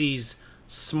some of these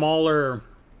smaller,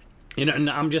 and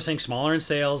I'm just saying smaller in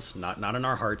sales, not in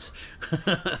our hearts,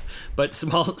 but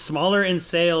smaller in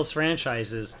sales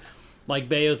franchises like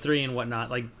Bayo 3 and whatnot.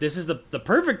 Like, this is the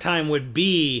perfect time would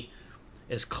be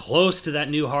as close to that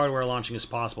new hardware launching as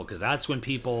possible, because that's when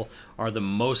people are the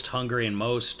most hungry and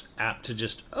most apt to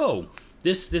just,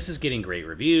 this is getting great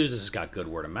reviews, this has got good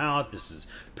word of mouth, this is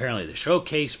apparently the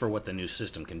showcase for what the new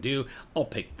system can do, I'll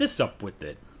pick this up with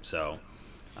it. So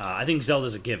I think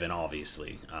Zelda's a given,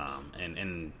 obviously,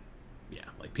 and yeah,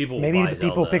 like people will buy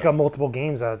people Zelda. pick up multiple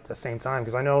games at the same time,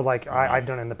 because I know, like, I've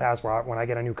done it in the past where when I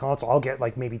get a new console, I'll get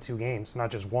like maybe 2 games,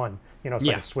 not just one, so I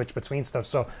can switch between stuff.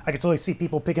 So I could totally see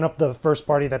people picking up the first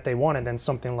party that they want and then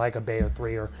something like a Bayo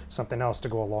 3 or something else to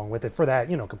go along with it for that,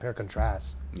 compare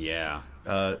contrast. Yeah.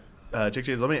 Jake,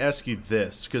 let me ask you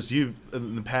this, because in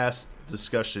the past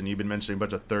discussion, you've been mentioning a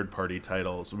bunch of third-party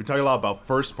titles. We talk a lot about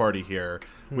first-party here.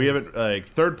 We haven't,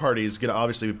 third party is going to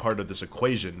obviously be part of this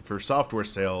equation for software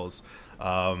sales.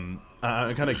 I'm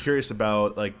kind of curious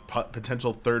about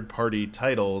potential third-party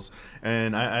titles,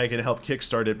 and I can help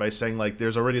kickstart it by saying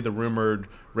there's already the rumored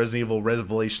Resident Evil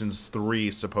Revelations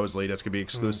 3 supposedly that's going to be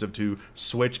exclusive to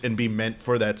Switch and be meant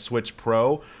for that Switch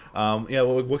Pro.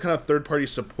 What kind of third-party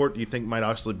support do you think might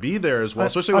actually be there as well,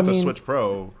 especially with the Switch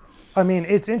Pro? I mean,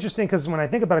 it's interesting because when I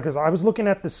think about it, because I was looking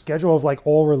at the schedule of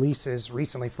all releases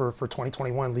recently for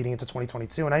 2021 leading into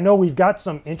 2022, and I know we've got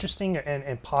some interesting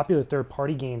and popular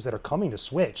third-party games that are coming to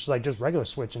Switch, like just regular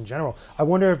Switch in general. I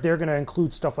wonder if they're going to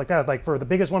include stuff like that. Like, for the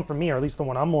biggest one for me, or at least the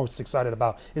one I'm most excited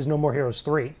about, is No More Heroes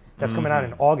 3. That's coming out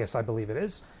in August, I believe it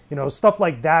is. Stuff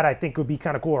like that I think would be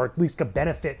kind of cool, or at least could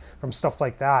benefit from stuff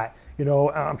like that.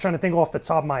 I'm trying to think off the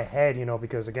top of my head,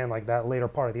 because again, that later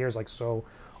part of the year is so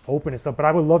open and stuff, but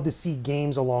I would love to see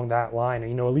games along that line,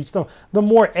 at least the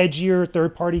more edgier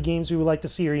third-party games we would like to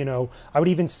see, or I would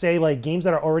even say games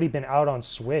that have already been out on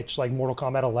Switch, like Mortal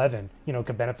Kombat 11,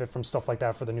 could benefit from stuff like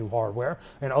that for the new hardware,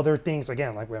 and other things,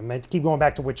 again, like I meant to keep going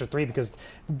back to Witcher 3 because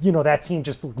that team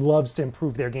just loves to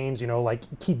improve their games,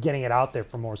 keep getting it out there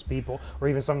for most people, or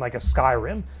even something like a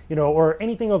Skyrim, or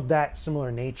anything of that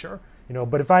similar nature,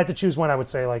 but if I had to choose one, I would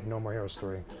say No More Heroes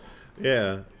 3.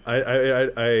 Yeah,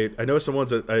 I know some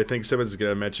ones that I think Simmons is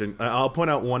going to mention. I'll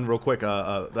point out one real quick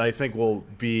that I think will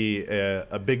be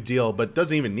a big deal, but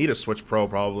doesn't even need a Switch Pro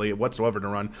probably whatsoever to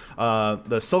run.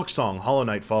 The Silksong Hollow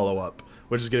Knight follow-up,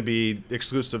 which is going to be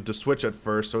exclusive to Switch at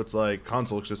first, so it's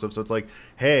console exclusive. So it's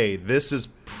hey, this is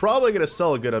probably going to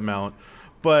sell a good amount.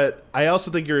 But I also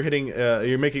think you're making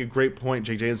a great point,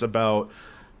 Jake James, about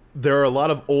there are a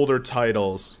lot of older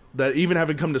titles that even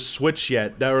haven't come to Switch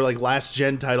yet that are like last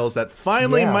gen titles that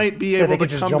finally might be able to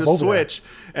come to Switch.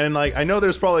 And like, I know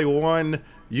there's probably one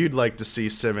you'd like to see,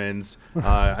 Simmons.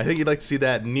 I think you'd like to see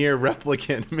that Nier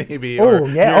Replicant, maybe. Oh, or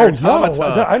yeah. Nier Automata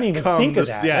no. I didn't even think of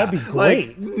that. That'd be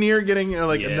great. Like Nier getting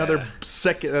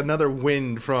another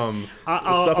wind from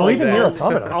stuff I'll like even that. Nier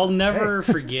Automata. I'll never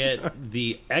forget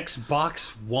the Xbox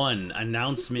One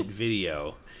announcement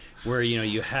video where, you know,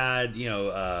 you had, you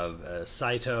know,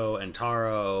 Saito and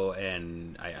Taro,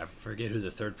 and I forget who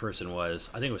the third person was.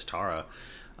 I think it was Tara.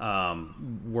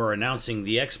 Were announcing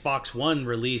the Xbox One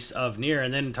release of Nier,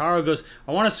 and then Taro goes,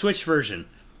 "I want a Switch version."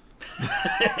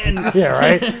 And, yeah,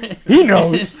 right. He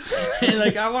knows. And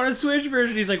like, I want a Switch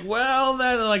version. He's like, "Well,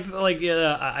 that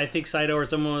I think Saito or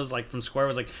someone was like from Square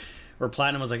was like, or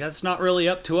Platinum was like, that's not really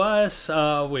up to us.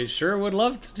 We sure would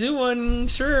love to do one,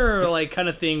 sure," like kind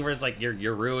of thing where it's like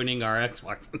you're ruining our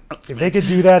Xbox announcement. If they could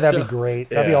do that, that'd be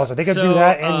great. That'd be awesome. If they could do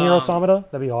that and Nier Automata,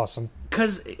 that'd be awesome.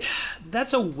 Because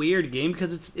that's a weird game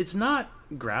because it's not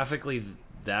graphically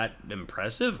that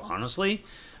impressive, honestly,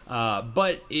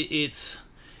 but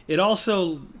it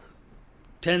also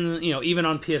tends, you know, even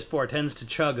on PS4 tends to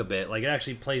chug a bit. Like, it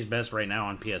actually plays best right now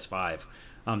on PS5.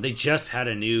 They just had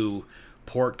a new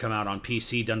port come out on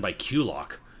PC done by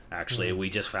Q-Lock, actually. We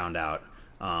just found out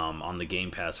on the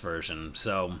Game Pass version.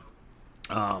 So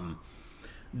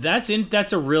that's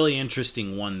a really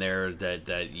interesting one there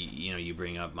that you know, you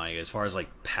bring up, Mike, as far as like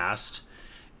past.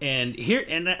 And here,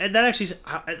 and that actually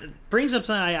brings up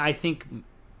something I think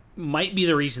might be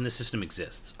the reason the system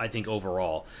exists, I think,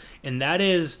 overall. And that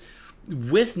is,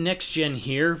 with next gen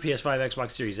here, PS5,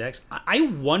 Xbox Series X, I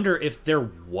wonder if there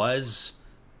was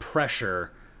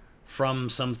pressure from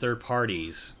some third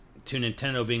parties to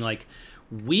Nintendo being like,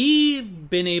 we've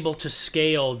been able to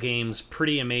scale games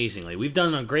pretty amazingly. We've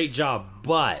done a great job,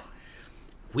 but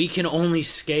we can only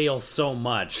scale so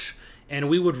much. And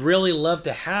we would really love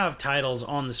to have titles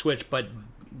on the Switch, but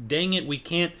dang it, we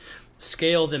can't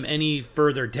scale them any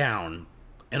further down.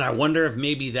 And I wonder if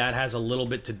maybe that has a little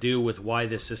bit to do with why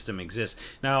this system exists.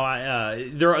 Now,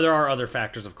 there are other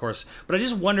factors, of course, but I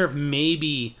just wonder if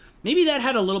maybe that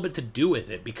had a little bit to do with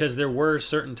it, because there were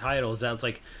certain titles that's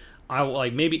like,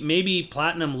 maybe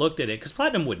Platinum looked at it, because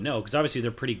Platinum would know, because obviously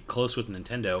they're pretty close with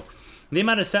Nintendo. They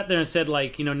might have sat there and said,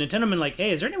 like, you know, Nintendo been like,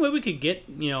 hey, is there any way we could get,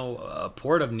 you know, a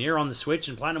port of Nier on the Switch?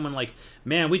 And Platinum went like,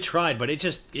 man, we tried, but it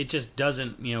just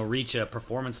doesn't, you know, reach a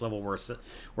performance level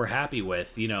we're happy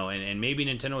with, you know. And maybe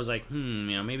Nintendo was like, you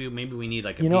know, maybe we need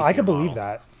like a, you know, I could model. believe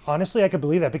that. Honestly, I could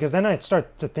believe that, because then I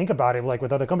start to think about it like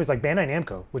with other companies like Bandai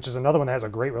Namco, which is another one that has a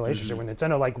great relationship with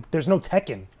Nintendo. Like, there's no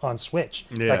Tekken on Switch.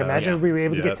 Like, imagine if we were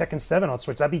able to get Tekken 7 on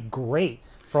Switch. That'd be great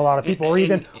for a lot of people, or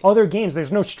even other games.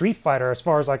 There's no Street Fighter, as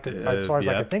far as I could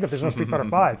think of. There's no Street Fighter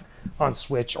 5 on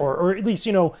Switch, or at least,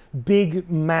 you know, big,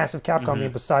 massive Capcom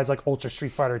game besides like Ultra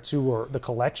Street Fighter 2 or the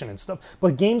collection and stuff.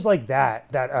 But games like that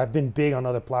have been big on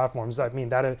other platforms, I mean,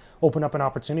 that open up an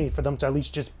opportunity for them to at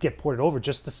least just get ported over,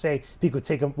 just to say people could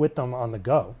take them with them on the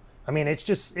go. I mean, it's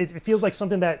just, it feels like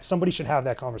something that somebody should have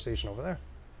that conversation over there.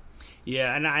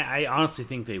 Yeah, and I honestly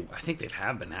think they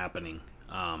have been happening.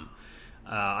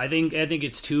 I think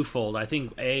it's twofold. I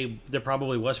think there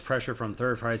probably was pressure from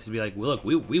third parties to be like, well, look,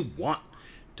 we want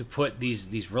to put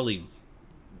these really,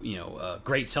 you know,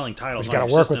 great selling titles on our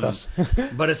system, with us.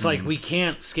 But it's like, we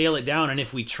can't scale it down, and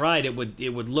if we tried, it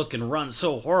would look and run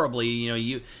so horribly. You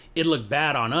know, it'd look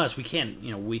bad on us. We can't,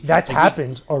 you know, that's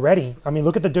happened already. I mean,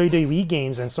 look at the WWE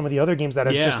games and some of the other games that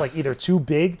are just like either too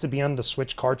big to be on the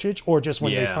Switch cartridge, or just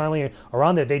when they finally are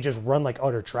on there, they just run like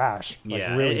utter trash, like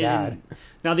really bad.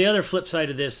 Now, the other flip side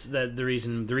of this, that the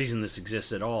reason this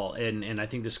exists at all, and I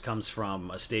think this comes from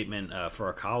a statement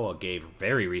Furukawa gave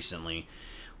very recently,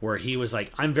 where he was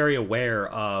like, I'm very aware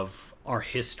of our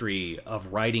history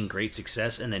of writing great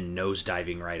success and then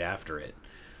nosediving right after it.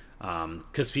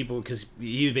 Because he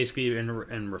was basically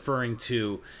in referring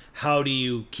to how do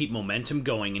you keep momentum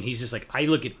going, and he's just like, I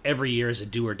look at every year as a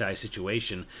do or die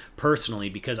situation personally,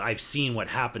 because I've seen what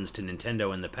happens to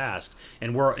Nintendo in the past,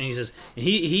 and he says, and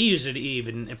he used it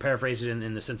even and paraphrased it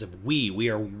in the sense of we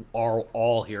are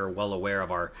all here well aware of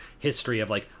our history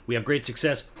of, like, we have great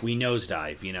success, we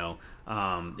nosedive, you know.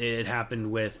 It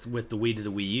happened with the Wii to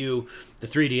the Wii U. The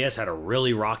 3DS had a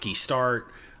really rocky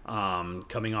start,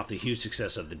 coming off the huge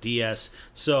success of the DS.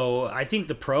 So I think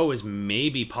the Pro is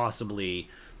maybe possibly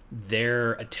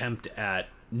their attempt at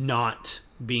not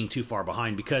being too far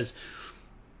behind, because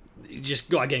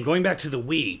going back to the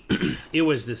Wii, it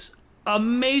was this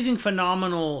amazing,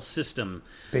 phenomenal system,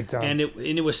 big time, and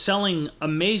it was selling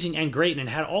amazing and great, and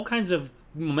it had all kinds of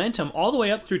momentum all the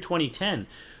way up through 2010.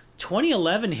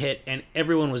 2011 hit and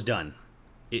everyone was done.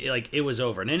 It was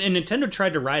over. And Nintendo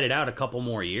tried to ride it out a couple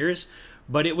more years,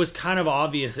 but it was kind of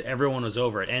obvious that everyone was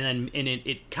over it. And then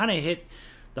it kind of hit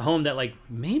the home that like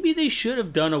maybe they should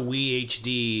have done a Wii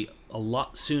HD a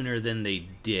lot sooner than they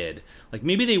did. Like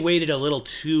maybe they waited a little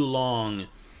too long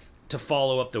to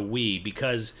follow up the Wii,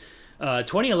 because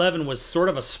 2011 was sort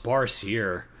of a sparse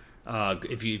year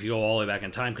if you go all the way back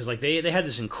in time, because like they had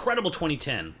this incredible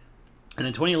 2010, and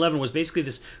then 2011 was basically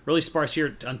this really sparse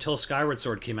year until Skyward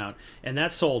Sword came out, and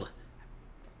that sold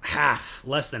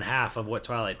less than half of what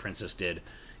Twilight Princess did,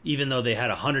 even though they had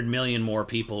 100 million more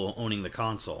people owning the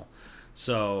console.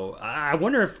 So I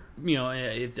wonder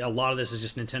if a lot of this is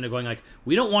just Nintendo going like,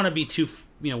 we don't want to be too,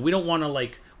 we don't want to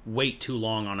like wait too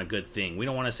long on a good thing. We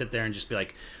don't want to sit there and just be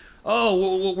like,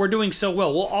 oh, we're doing so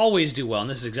well, we'll always do well. And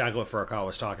this is exactly what Furukawa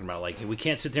was talking about. Like, we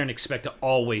can't sit there and expect to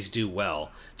always do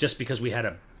well just because we had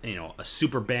a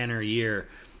super banner year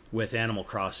with Animal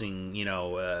Crossing.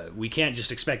 We can't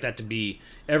just expect that to be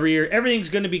every year. Everything's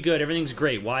going to be good. Everything's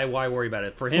great. Why worry about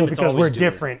it? For him, it's because always we're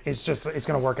different. It's just it's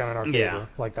going to work out in our favor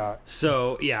like that.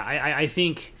 So yeah, I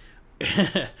think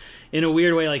in a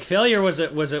weird way, like failure was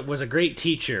a great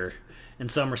teacher in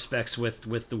some respects with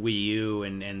the Wii U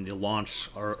and the launch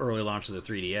or early launch of the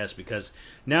 3DS, because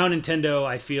now Nintendo,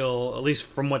 I feel, at least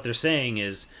from what they're saying,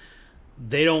 is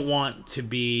they don't want to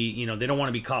be, they don't want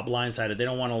to be caught blindsided. They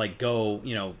don't want to like go,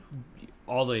 make it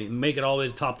all the way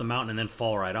to the top of the mountain and then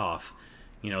fall right off.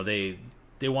 They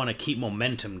want to keep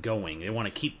momentum going. They want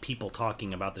to keep people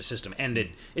talking about their system, and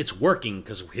it's working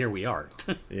because here we are.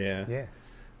 Yeah.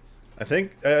 I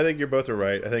think you're both are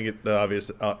right. I think the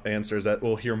obvious answer is that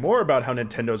we'll hear more about how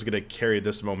Nintendo is going to carry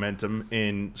this momentum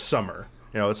in summer.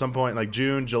 At some point, like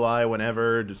June, July,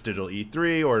 whenever, just digital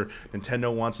E3, or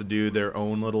Nintendo wants to do their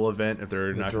own little event if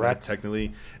they're not going to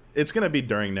technically. It's going to be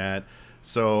during that.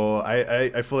 So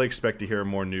I fully expect to hear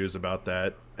more news about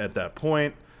that at that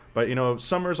point. But,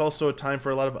 summer is also a time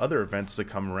for a lot of other events to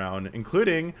come around,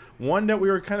 including one that we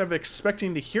were kind of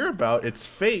expecting to hear about. Its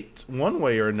fate, one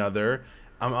way or another.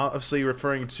 I'm obviously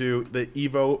referring to the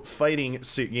EVO fighting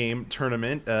game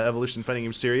tournament, Evolution Fighting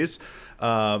Game Series,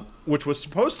 which was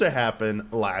supposed to happen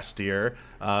last year.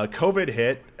 COVID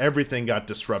hit. Everything got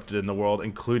disrupted in the world,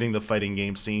 including the fighting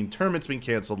game scene. Tournaments being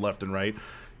canceled left and right.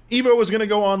 EVO was going to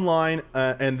go online,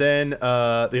 and then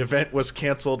the event was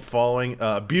canceled following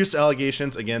abuse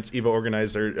allegations against EVO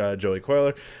organizer Joey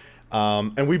Coyler.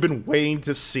 And we've been waiting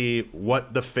to see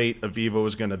what the fate of EVO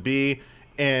is going to be.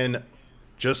 And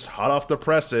just hot off the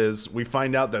presses, we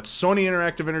find out that Sony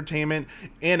Interactive Entertainment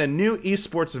and a new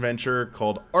esports venture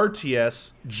called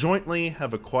RTS jointly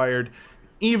have acquired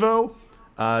EVO.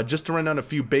 Just to run down a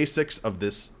few basics of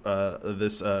this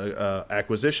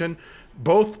acquisition,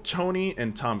 both Tony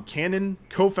and Tom Cannon,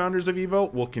 co-founders of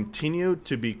EVO, will continue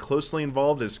to be closely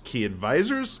involved as key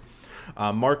advisors.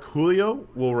 Mark Julio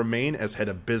will remain as head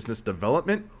of business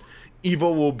development.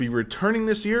 EVO will be returning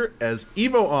this year as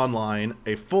EVO Online,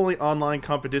 a fully online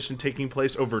competition taking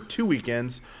place over 2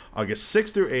 weekends, August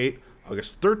 6th through 8th,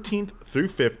 August 13th through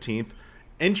 15th.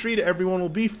 Entry to everyone will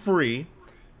be free,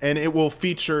 and it will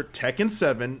feature Tekken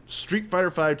 7, Street Fighter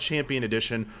V Champion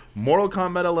Edition, Mortal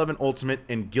Kombat 11 Ultimate,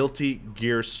 and Guilty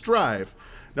Gear Strive.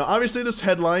 Now, obviously, this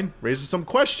headline raises some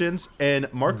questions,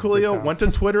 and Mark Julio went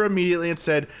to Twitter immediately and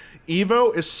said,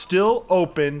 EVO is still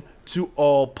open to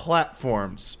all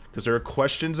platforms. Because there are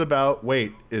questions about,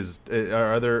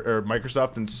 are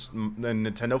Microsoft and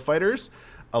Nintendo fighters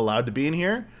allowed to be in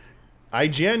here?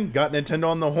 IGN got Nintendo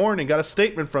on the horn and got a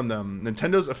statement from them.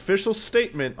 Nintendo's official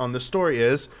statement on the story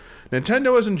is,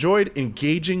 Nintendo has enjoyed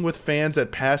engaging with fans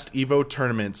at past EVO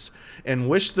tournaments and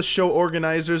wish the show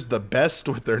organizers the best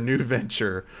with their new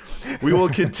venture. We will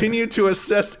continue to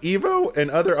assess EVO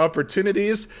and other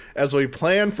opportunities as we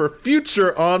plan for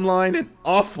future online and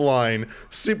offline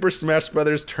Super Smash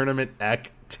Bros. Tournament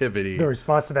activity. The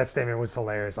response to that statement was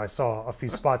hilarious. I saw a few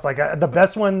spots. Like the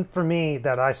best one for me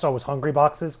that I saw was Hungry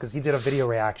Boxes, because he did a video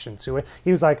reaction to it.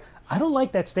 He was like, I don't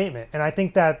like that statement. And I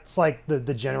think that's like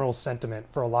the general sentiment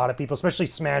for a lot of people, especially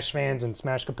Smash fans and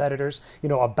Smash competitors,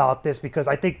 about this, because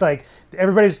I think like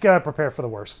everybody's got to prepare for the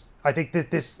worst. I think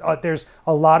there's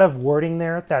a lot of wording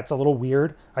there that's a little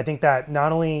weird. I think that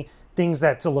not only things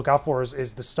that to look out for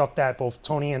is the stuff that both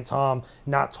Tony and Tom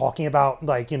not talking about,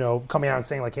 like, coming out and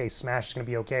saying like, hey, Smash is going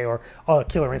to be okay, or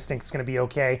Killer Instinct is going to be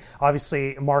okay.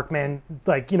 Obviously, Markman,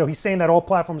 like, he's saying that all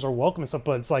platforms are welcome and stuff,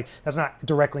 but it's like, that's not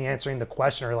directly answering the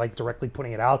question or like directly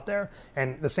putting it out there.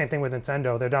 And the same thing with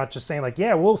Nintendo. They're not just saying like,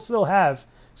 yeah, we'll still have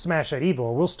Smash at EVO,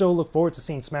 or we'll still look forward to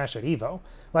seeing Smash at EVO.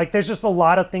 Like, there's just a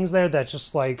lot of things there that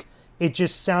just like, it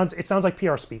sounds like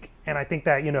PR speak. And I think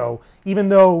that, even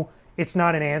though it's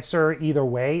not an answer either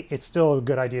way, it's still a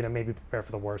good idea to maybe prepare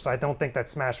for the worst. I don't think that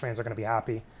Smash fans are going to be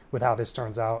happy with how this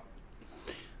turns out.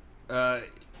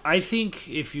 I think,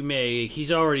 if you may,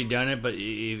 he's already done it, but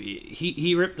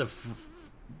he ripped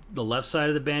the left side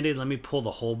of the Band-Aid. Let me pull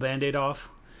the whole Band-Aid off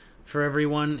for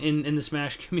everyone in the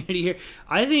Smash community here.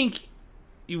 I think,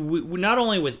 not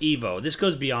only with EVO, this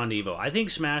goes beyond EVO, I think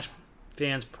Smash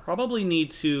fans probably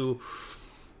need to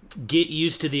get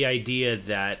used to the idea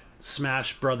that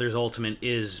Smash Brothers Ultimate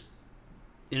is,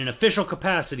 in an official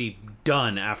capacity,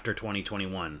 done after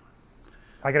 2021.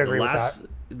 I can agree with that.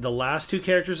 The last two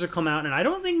characters have come out, and I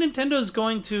don't think Nintendo's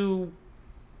going to.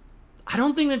 I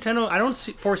don't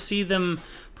foresee them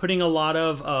putting a lot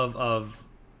of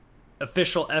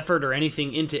official effort or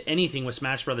anything into anything with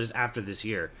Smash Brothers after this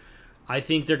year. I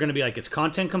think they're going to be like, it's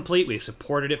content complete. We've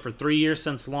supported it for 3 years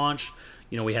since launch.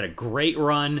 We had a great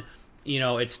run.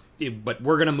 But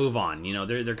we're gonna move on.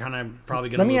 They're kind of probably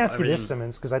gonna. Let me ask you this,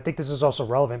 Simmons, because I think this is also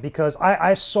relevant. Because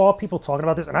I saw people talking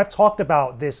about this, and I've talked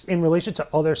about this in relation to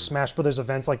other Smash Brothers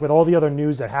events, like with all the other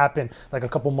news that happened, like a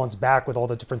couple months back with all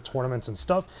the different tournaments and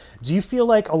stuff. Do you feel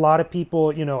like a lot of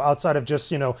people, outside of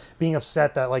just being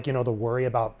upset that the worry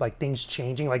about like things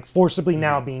changing, like forcibly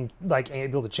now being like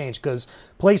able to change, because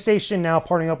PlayStation now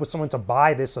partnering up with someone to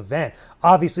buy this event,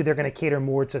 obviously they're going to cater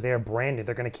more to their branding.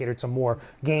 They're going to cater to more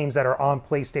games that are on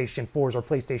PlayStation 4s or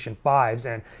PlayStation 5s,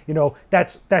 and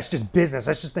that's just business.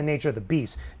 That's just the nature of the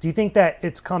beast. Do you think that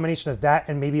it's a combination of that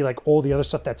and maybe like all the other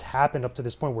stuff that's happened up to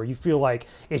this point, where you feel like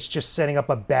it's just setting up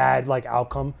a bad like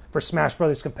outcome for Smash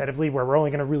Brothers competitively, where we're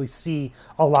only going to really see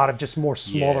a lot of just more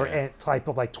smaller type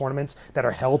of like tournaments that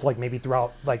are held like maybe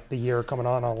throughout like the year coming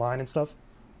on online and stuff?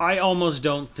 I almost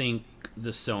don't think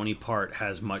the Sony part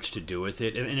has much to do with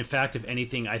it, and in fact, if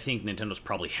anything, I think Nintendo's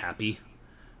probably happy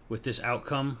with this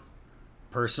outcome.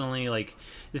 Personally, like,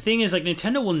 the thing is, like,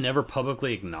 Nintendo will never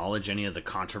publicly acknowledge any of the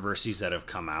controversies that have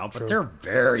come out, but they're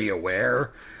very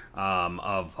aware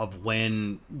of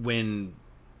when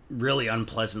really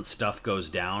unpleasant stuff goes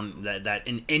down that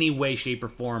in any way, shape, or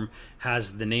form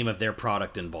has the name of their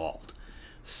product involved.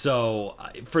 So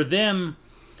for them,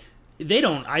 they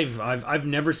don't. I've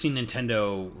never seen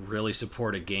Nintendo really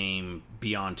support a game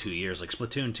beyond 2 years. Like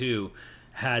Splatoon 2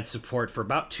 had support for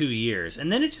about 2 years,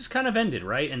 and then it just kind of ended,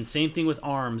 right? And same thing with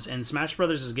ARMS, and Smash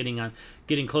Brothers is getting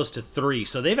close to 3,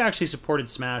 so they've actually supported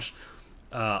Smash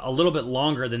a little bit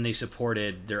longer than they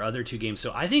supported their other two games.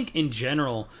 So I think in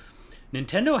general,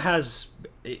 Nintendo has,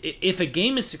 if a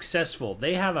game is successful,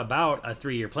 they have about a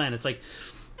 3-year plan. It's like,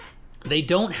 they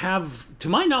don't have, to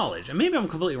my knowledge, and maybe I'm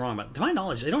completely wrong, but to my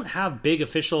knowledge, they don't have big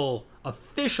official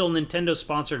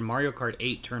Nintendo-sponsored Mario Kart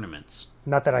 8 tournaments.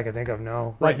 Not that I can think of,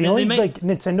 no. Right. Like, the only like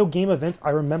Nintendo game events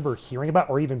I remember hearing about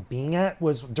or even being at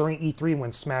was during E3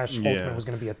 when Smash Ultimate was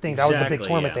going to be a thing. That was the big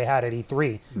tournament they had at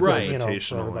E3. Right.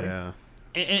 Invitational, yeah.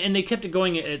 And they kept it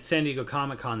going at San Diego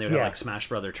Comic-Con. They would have like Smash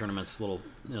Brother tournaments, little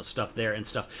stuff there and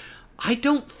stuff. I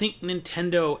don't think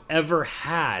Nintendo ever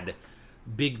had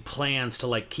big plans to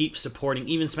like keep supporting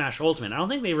even Smash Ultimate. I don't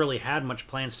think they really had much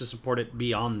plans to support it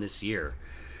beyond this year.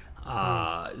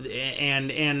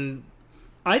 And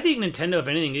I think Nintendo, if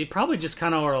anything, they probably just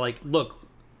kind of are like, look,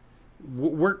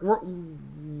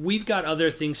 we've got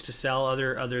other things to sell,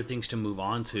 other things to move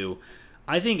on to.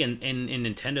 I think in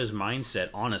Nintendo's mindset,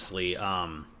 honestly,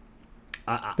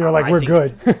 they're like, we're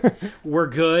good. We're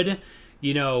good.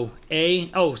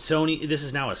 Sony, this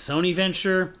is now a Sony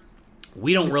venture.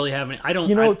 We don't really have any.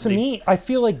 To me, I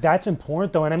feel like that's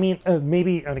important, though. And I mean,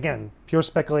 maybe, and again, pure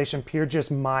speculation, pure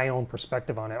just my own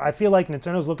perspective on it. I feel like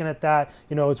Nintendo's looking at that.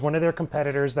 It's one of their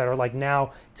competitors that are like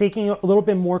now taking a little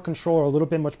bit more control or a little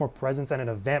bit much more presence at an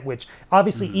event, which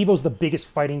obviously EVO's the biggest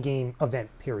fighting game event,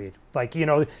 period. Like,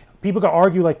 people could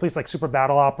argue like places like Super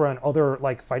Battle Opera and other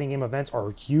like fighting game events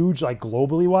are huge, like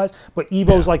globally wise, but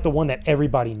EVO's like the one that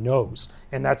everybody knows,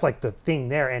 and that's like the thing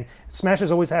there. And Smash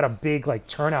has always had a big like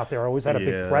turnout there, always had a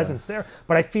big presence there.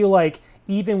 But I feel like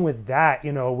even with that,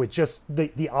 with just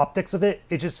the optics of it,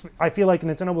 I feel like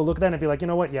Nintendo will look at that and be like, you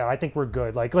know what, I think we're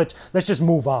good. Like let's just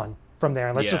move on from there,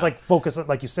 and let's just like focus,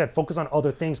 like you said, focus on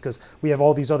other things, because we have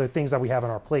all these other things that we have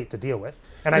on our plate to deal with.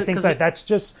 And I think that's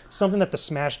just something that the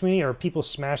Smash community or people,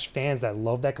 Smash fans that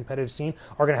love that competitive scene,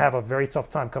 are going to have a very tough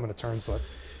time coming to terms with.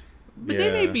 But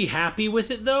they may be happy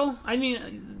with it, though. I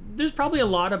mean, there's probably a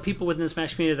lot of people within the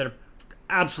Smash community that are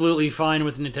absolutely fine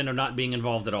with Nintendo not being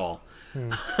involved at all.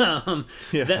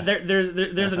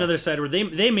 There's another side where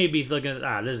they may be looking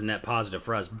at, this is net positive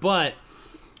for us, but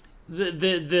it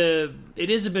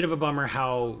is a bit of a bummer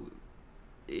how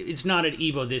it's not at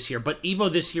EVO this year, but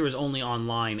EVO this year is only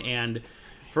online, and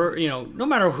no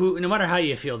matter how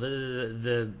you feel,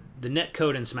 the net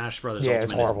code in Smash Brothers Ultimate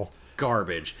it's horrible.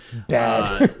 garbage.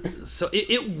 Bad. So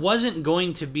it wasn't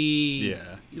going to be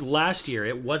Yeah. last year.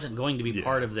 It wasn't going to be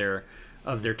part of their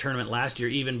tournament last year,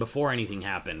 even before anything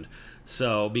happened.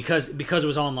 So because it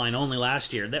was online only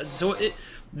last year,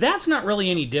 that's not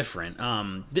really any different.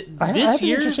 I This have an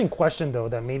year, interesting question though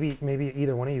that maybe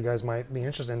either one of you guys might be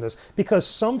interested in this, because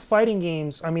some fighting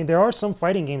games, I mean, there are some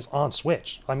fighting games on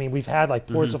Switch. I mean, we've had like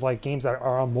ports of like games that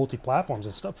are on multi-platforms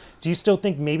and stuff. Do you still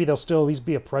think maybe there'll still at least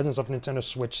be a presence of Nintendo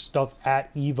Switch stuff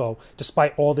at EVO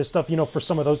despite all this stuff? You know, for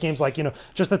some of those games, like, you know,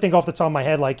 just to think off the top of my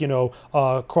head, like, you know,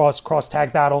 cross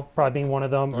tag battle probably being one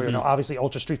of them, or, you know, obviously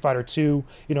Ultra Street Fighter 2,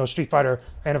 you know, Street Fighter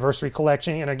Anniversary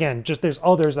Collection, and again, just there's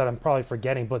others that I'm probably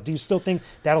forgetting. But do you still think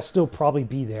that'll still probably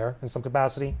be there in some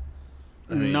capacity?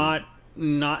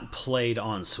 not played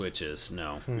on Switches.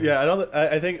 No. Yeah,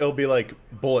 I think it'll be like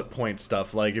bullet point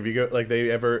stuff. Like if you go, like they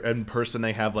ever in person,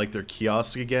 they have like their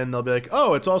kiosk again. They'll be like,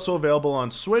 oh, it's also available on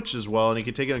Switch as well, and you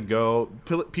can take it and go.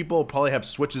 People will probably have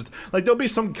Switches. Like there'll be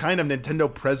some kind of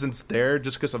Nintendo presence there,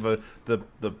 just because of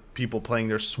the people playing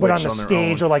their Switch But on the their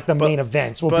stage own. or like the main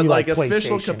events will But be like like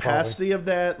official PlayStation, capacity of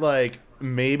that, like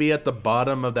maybe at the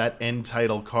bottom of that end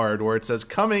title card where it says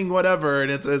coming whatever and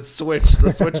it says Switch,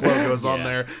 the Switch logo is on Yeah.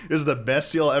 there, is the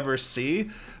best you'll ever see.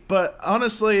 But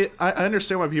honestly, I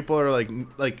understand why people are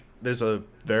like there's a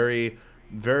very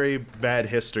bad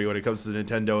history when it comes to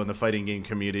Nintendo and the fighting game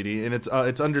community, and it's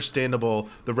understandable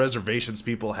the reservations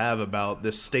people have about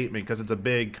this statement because it's a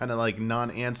big kind of like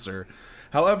non-answer.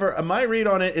 However, my read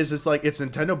on it is it's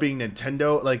Nintendo being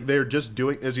Nintendo. Like they're just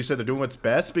doing, as you said, they're doing what's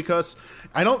best, because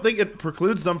I don't think it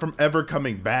precludes them from ever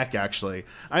coming back. Actually,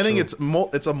 I think it's a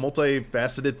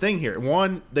multifaceted thing here.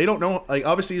 One, they don't know. Like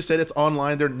obviously, you said it's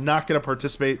online. They're not going to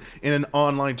participate in an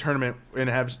online tournament and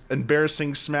have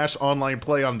embarrassing Smash online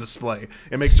play on display.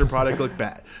 It makes their product look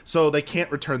bad. So they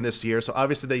can't return this year. So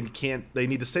obviously they can't. They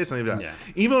need to say something about it. Yeah.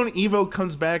 Even when Evo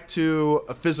comes back to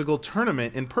a physical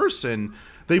tournament in person,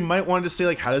 they might want to say,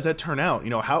 like, how does that turn out? You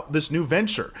know, how this new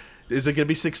venture, is it going to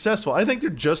be successful? I think they're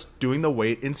just doing the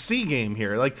wait and see game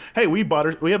here. Like, hey, we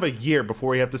have a year before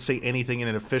we have to say anything in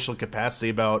an official capacity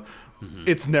about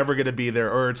it's never going to be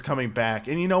there or it's coming back.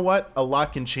 And you know what? A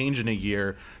lot can change in a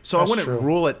year. So That's I wouldn't true.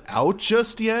 rule it out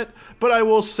just yet. But I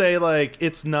will say, like,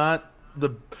 it's not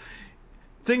the...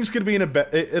 Things could be in a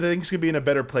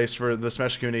better place for the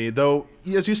Smash community, though.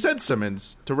 As you said,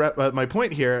 Simmons, to wrap my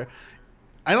point here,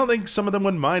 I don't think some of them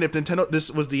wouldn't mind if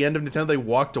this was the end of Nintendo. They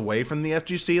walked away from the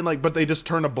FGC and but they just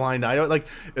turn a blind eye. Like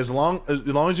as long as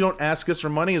you don't ask us for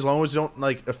money, as long as you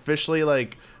don't officially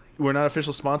we're not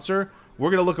official sponsor,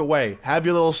 we're gonna look away. Have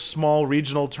your little small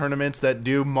regional tournaments that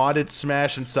do modded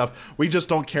Smash and stuff. We just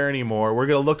don't care anymore. We're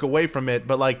gonna look away from it,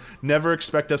 but never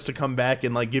expect us to come back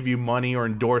and give you money or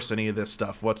endorse any of this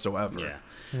stuff whatsoever. Yeah.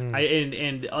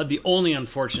 The only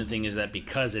unfortunate thing is that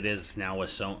because it is now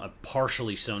a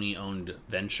partially Sony-owned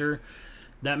venture,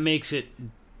 that makes it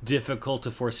difficult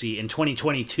to foresee in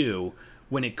 2022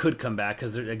 when it could come back,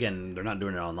 because they're not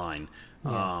doing it online.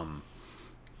 Yeah.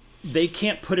 They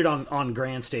can't put it on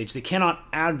Grand Stage. They cannot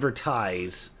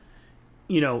advertise,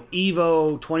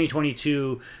 Evo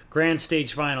 2022 Grand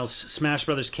Stage Finals. Smash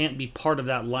Brothers can't be part of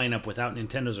that lineup without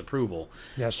Nintendo's approval.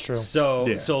 That's true.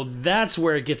 So that's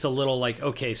where it gets a little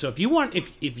okay. So if you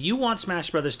want Smash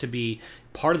Brothers to be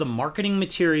part of the marketing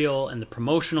material and the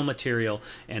promotional material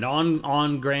and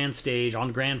on Grand Stage,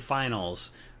 on Grand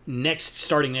Finals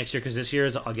starting next year, because this year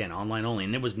is again online only,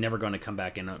 and it was never going to come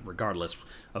back in regardless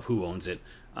of who owns it.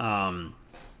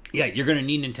 You're going to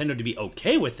need Nintendo to be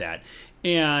okay with that,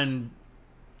 and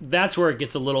that's where it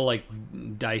gets a little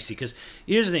dicey. Because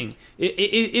here's the thing: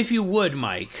 if you would,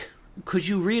 Mike, could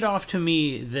you read off to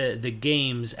me the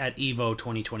games at Evo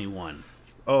 2021?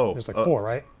 Oh, There's 4,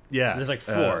 right? Yeah, There's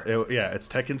 4. It's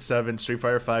Tekken 7, Street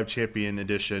Fighter 5 Champion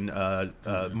Edition,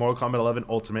 Mortal Kombat 11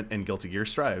 Ultimate, and Guilty Gear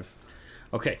Strive.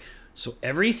 Okay, so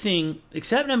everything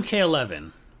except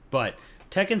MK11, but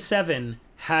Tekken 7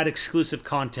 had exclusive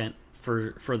content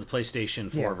for the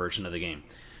PlayStation 4 version of the game.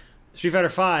 Street Fighter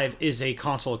 5 is a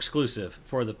console exclusive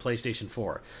for the PlayStation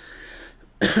 4.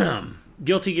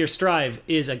 Guilty Gear Strive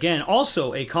is again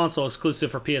also a console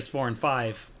exclusive for PS4 and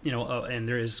 5. And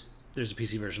there's a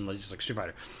PC version just like Street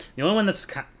Fighter. The only one that's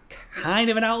kind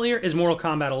of an outlier is Mortal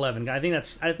Kombat 11. I think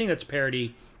that's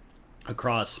parity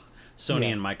across Sony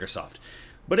and Microsoft.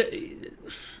 But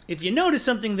if you notice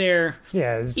something there,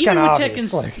 it's kind of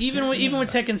obvious. Even with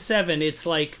Tekken 7, it's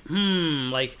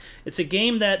it's a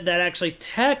game that actually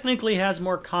technically has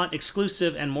more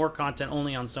exclusive and more content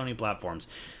only on Sony platforms.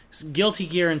 Guilty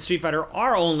Gear and Street Fighter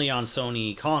are only on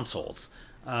Sony consoles.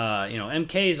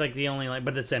 MK is the only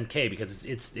but it's MK because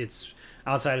it's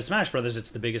outside of Smash Brothers,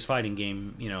 it's the biggest fighting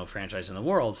game, franchise in the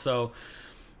world. So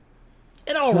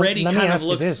it already Let me kind of ask you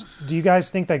looks. this: do you guys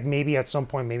think that maybe at some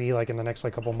point, maybe like in the next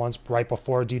like couple months, right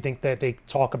before, do you think that they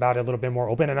talk about it a little bit more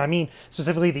open? And I mean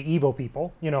specifically the Evo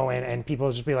people, and people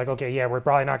just be like, okay, yeah, we're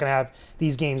probably not going to have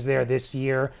these games there this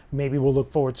year. Maybe we'll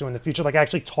look forward to in the future. Like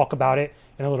actually talk about it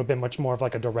in a little bit much more of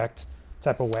like a direct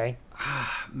type of way.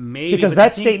 Maybe Because but I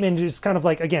that think- statement is kind of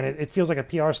like, again, it feels like a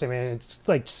PR statement. And it's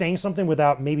like saying something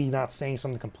without maybe not saying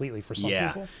something completely for some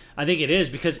people. I think it is,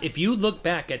 because if you look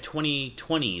back at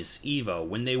 2020's Evo,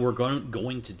 when they were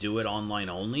going to do it online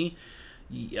only,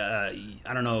 I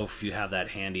don't know if you have that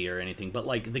handy or anything, but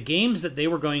like the games that they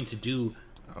were going to do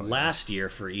last year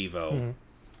for Evo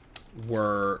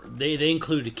were they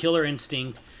included Killer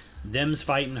Instinct, Them's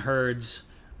Fighting Herds,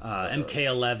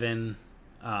 MK11,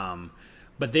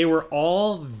 but they were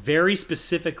all very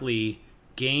specifically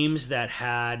games that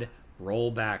had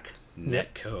rollback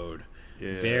netcode.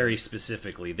 Very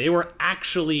specifically. They were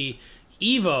actually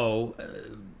Evo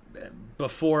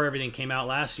before everything came out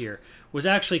last year was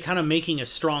actually kind of making a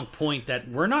strong point that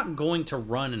we're not going to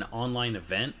run an online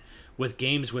event with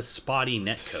games with spotty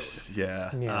netcode.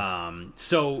 Yeah.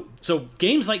 So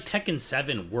games like Tekken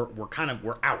 7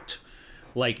 were out.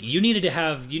 Like you needed to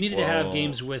have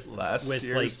games with last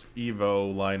year's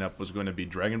Evo lineup was going to be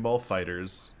Dragon Ball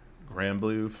Fighters,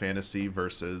 Granblue Fantasy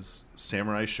versus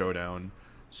Samurai Showdown,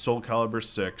 Soul Calibur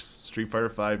 6, Street Fighter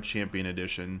 5 Champion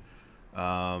Edition,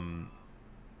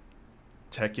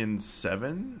 Tekken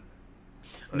 7.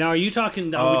 Now, are you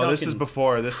talking? This is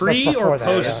before. This pre is before or that,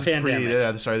 post yeah.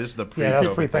 pandemic? This is the pre. Yeah, that's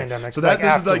COVID pre-pandemic. thing. So Like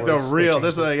this is like the afterwards, they real. changed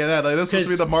This is like this was supposed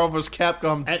to be the Marvel vs.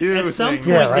 Capcom 2 At some thing. point,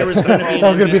 Yeah, right. there was going to be an That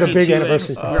was gonna be the big NBC2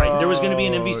 anniversary. Right, there was going to be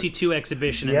an NBC2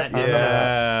 exhibition, Yep. and that didn't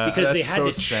happen because they that's had so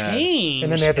to sad. change.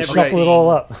 And then they had to everything. shuffle it all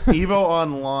up. Evo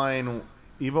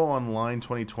Online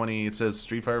 2020. It says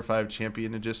Street Fighter 5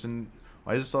 Champion Edition.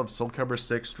 Why does it still have Soul Calibur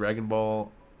 6, Dragon Ball,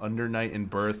 Under Night and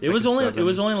Birth? It was Tekken only 7? it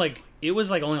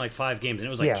was like only like 5 games, and it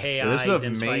was like Yeah. KI. This is of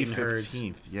Them's May Fighting Herds.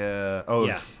 15th. Yeah. Oh,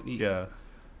 Yeah. yeah.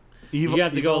 You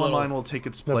got to go a Evo little- Online will take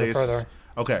its little bit place. further.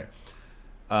 Okay.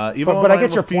 Evo But I Online get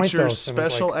will your point, feature though, Simmons,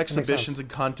 special like, it makes exhibitions sense. and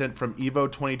content from Evo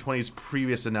 2020's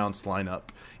previous announced lineup.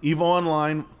 Evo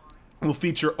Online will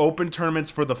feature open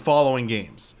tournaments for the following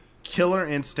games: Killer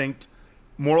Instinct,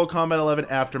 Mortal Kombat 11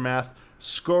 Aftermath,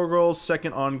 Skullgirls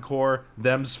Second Encore,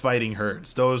 Them's Fighting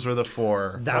Herds. Those were the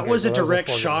 4. That Okay, was so a that was the direct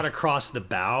 4 shot games. across the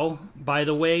bow, by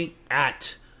the way,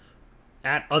 at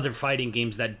other fighting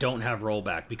games that don't have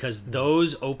rollback, because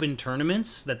those open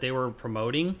tournaments that they were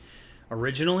promoting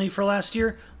originally for last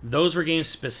year, those were games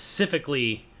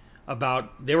specifically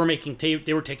about they were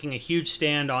taking a huge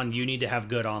stand on you need to have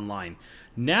good online.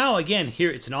 Now again, here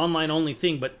it's an online only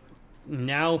thing, but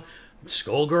now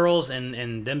Skullgirls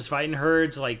and Them's Fighting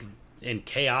Herds and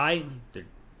KI,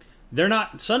 they're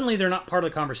not part of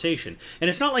the conversation. And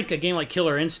it's not like a game like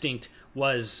Killer Instinct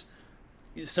was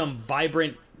some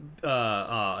vibrant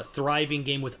thriving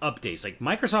game with updates. Like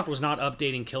Microsoft was not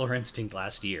updating Killer Instinct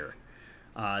last year.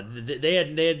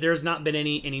 There's not been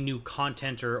any new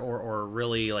content or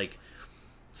really like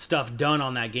stuff done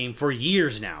on that game for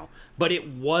years now. But it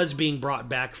was being brought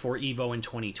back for Evo in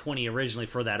 2020 originally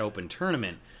for that open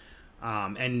tournament.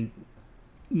 And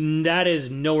that is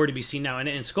nowhere to be seen now. And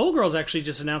Skullgirls actually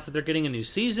just announced that they're getting a new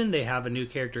season. They have a new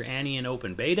character, Annie, in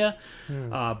open beta.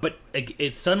 But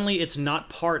it's not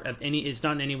part of any. It's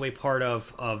not in any way part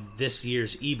of this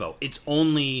year's Evo. It's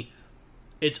only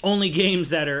games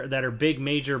that are big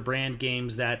major brand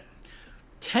games that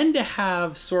tend to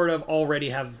have sort of already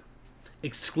have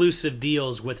exclusive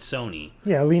deals with Sony.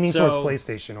 Yeah, leaning towards So-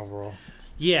 PlayStation overall.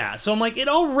 Yeah, so I'm like, it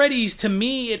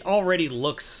already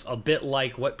looks a bit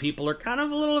like what people are kind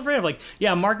of a little afraid of. Like,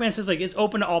 yeah, Markman says, like, it's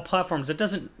open to all platforms. It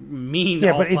doesn't mean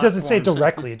Yeah, all but it doesn't say platforms.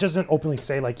 directly. It doesn't openly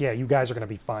say like, yeah, you guys are going to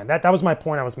be fine. That was my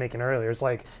point I was making earlier. It's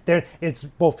like it's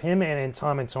both him and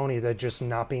Tom and Tony that just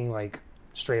not being like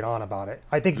straight on about it.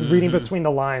 I think reading between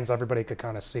the lines, everybody could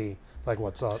kind of see like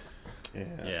what's up.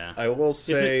 Yeah. I will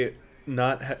say,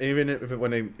 even if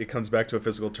when it comes back to a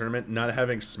physical tournament, not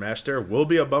having Smash there will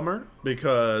be a bummer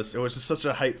because it was just such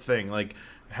a hype thing. Like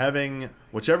having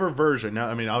whichever version. Now,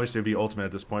 I mean, obviously it'd be Ultimate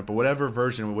at this point, but whatever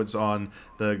version was on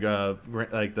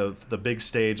the big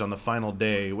stage on the final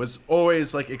day was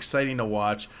always like exciting to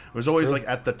watch. It was always like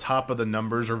at the top of the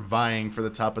numbers or vying for the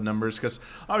top of numbers because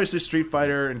obviously Street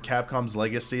Fighter and Capcom's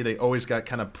legacy, they always got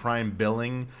kind of prime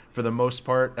billing for the most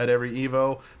part at every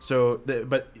Evo. So,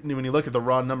 but when you look at the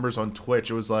raw numbers on Twitch,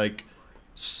 it was like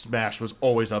Smash was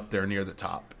always up there near the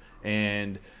top.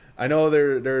 And I know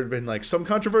there have been like some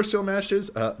controversial matches,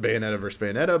 Bayonetta versus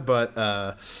Bayonetta, but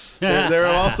there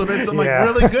have also been some like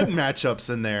really good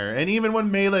matchups in there. And even when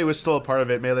Melee was still a part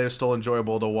of it, Melee was still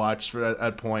enjoyable to watch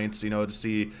at points, to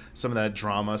see some of that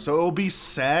drama. So it will be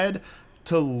sad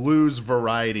to lose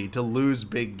variety, to lose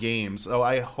big games. So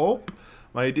I hope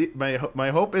my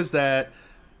hope is that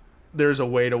there's a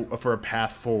way for a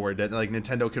path forward that like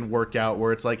Nintendo can work out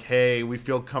where it's like, hey, we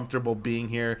feel comfortable being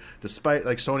here despite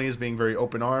like Sony is being very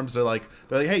open arms. They're like,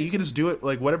 hey, you can just do it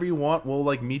like whatever you want. We'll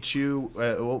like meet you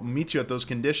at those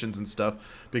conditions and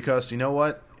stuff, because you know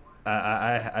what,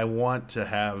 I want to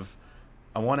have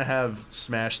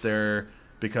Smash there,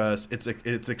 because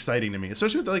it's exciting to me,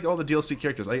 especially with like all the DLC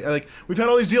characters. Like we've had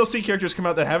all these DLC characters come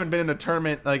out that haven't been in a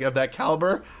tournament like of that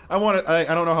caliber. I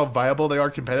don't know how viable they are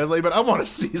competitively, but I want to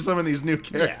see some of these new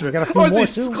characters. Yeah, I want to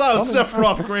see Cloud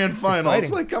Sephiroth Grand Finals.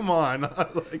 Exciting. Like, come on,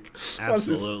 like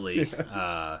absolutely.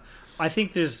 I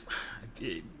think there's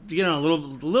a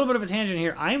little bit of a tangent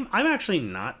here. I'm actually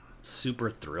not super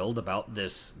thrilled about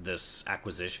this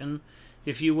acquisition,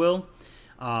 if you will,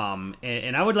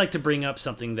 and I would like to bring up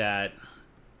something that,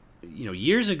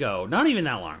 years ago, not even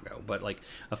that long ago, but like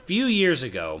a few years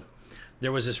ago,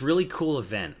 there was this really cool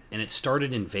event, and it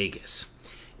started in Vegas.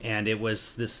 And it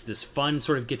was this fun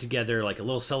sort of get together, like a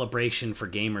little celebration for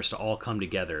gamers to all come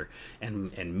together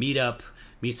and meet up,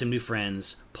 meet some new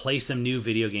friends, play some new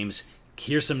video games,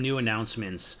 hear some new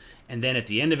announcements, and then at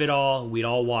the end of it all, we'd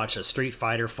all watch a Street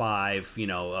Fighter V,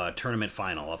 tournament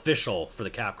final, official for the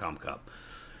Capcom Cup.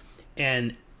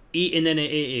 And then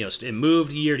it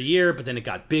moved year to year, but then it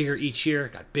got bigger each year.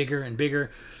 It got bigger and bigger.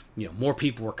 More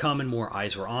people were coming, more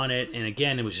eyes were on it. And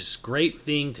again, it was just a great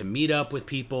thing to meet up with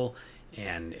people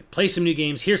and play some new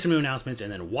games, hear some new announcements, and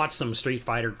then watch some Street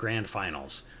Fighter Grand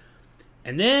Finals.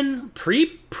 And then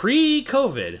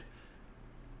pre-COVID,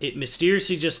 it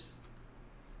mysteriously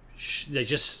they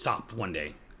just stopped one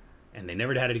day. And they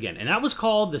never had it again. And that was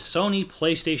called the Sony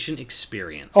PlayStation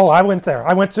Experience. Oh, I went there.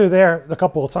 I went to there a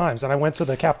couple of times, and I went to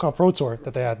the Capcom Pro Tour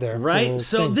that they had there. Right?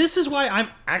 So this is why I'm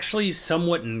actually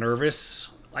somewhat nervous.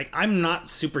 Like, I'm not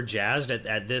super jazzed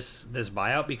at this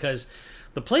buyout, because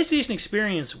the PlayStation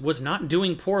Experience was not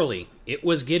doing poorly. It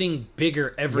was getting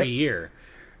bigger every year.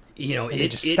 It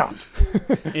just stopped.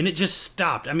 And it just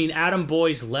stopped. I mean, Adam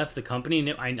Boyes left the company,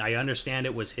 and I understand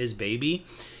it was his baby.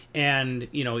 And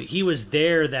he was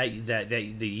there that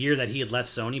the year that he had left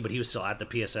Sony, but he was still at the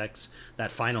PSX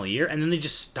that final year, and then they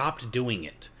just stopped doing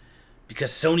it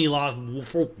because Sony lost,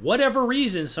 for whatever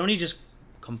reason, Sony just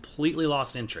completely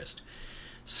lost interest.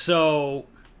 So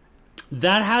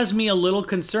that has me a little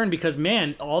concerned, because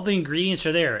man, all the ingredients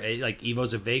are there. Like,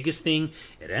 EVO's a Vegas thing.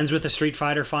 It ends with a Street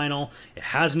Fighter final. It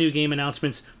has new game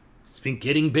announcements. It's been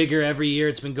getting bigger every year.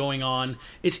 It's been going on.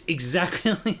 It's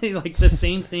exactly like the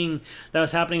same thing that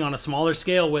was happening on a smaller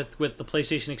scale with the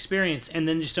PlayStation Experience. And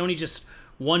then Sony just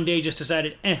one day just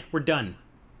decided, we're done.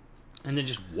 And then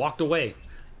just walked away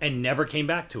and never came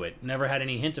back to it. Never had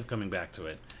any hint of coming back to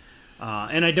it.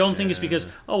 And I don't think it's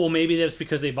because, maybe that's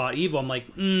because they bought EVO. I'm like,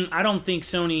 I don't think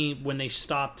Sony, when they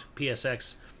stopped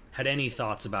PSX, had any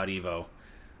thoughts about EVO.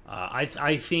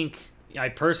 I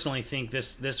personally think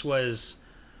this was...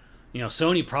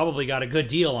 Sony probably got a good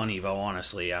deal on EVO,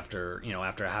 honestly, after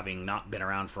having not been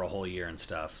around for a whole year and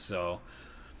stuff. So,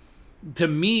 to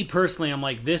me personally, I'm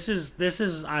like, this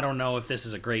is. I don't know if this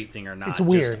is a great thing or not. It's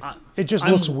weird. It just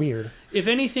looks weird. If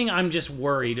anything, I'm just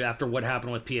worried after what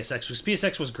happened with PSX. Because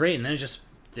PSX was great, and then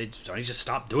Sony just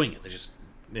stopped doing it. They just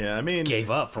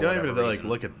gave up for whatever reason. You don't even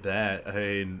look at that. I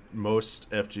mean, most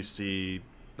FGC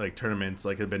tournaments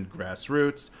have been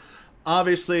grassroots.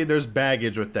 Obviously, there's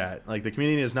baggage with that. Like, the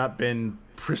community has not been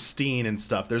pristine and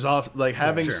stuff. There's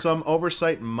having some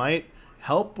oversight might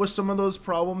help with some of those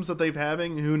problems that they've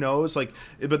having. Who knows?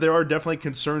 But there are definitely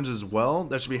concerns as well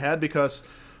that should be had, because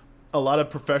a lot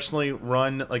of professionally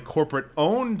run, corporate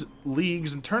owned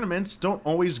leagues and tournaments don't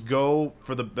always go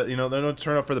for the they don't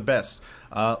turn out for the best.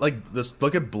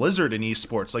 Look at Blizzard in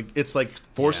esports. It's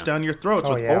forced down your throats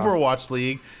with Overwatch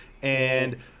League,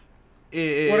 and.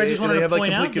 What I just wanted they to have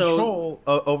point complete control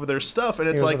over their stuff, and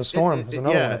it's Heroes of the Storm is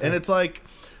another one, and it's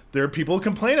there are people who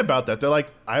complain about that. They're like,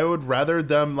 I would rather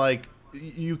them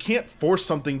you can't force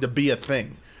something to be a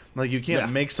thing. You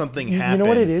can't make something happen. You know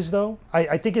what it is, though?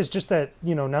 I think it's just that,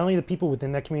 not only the people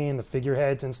within that community and the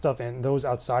figureheads and stuff and those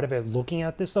outside of it looking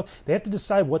at this stuff, they have to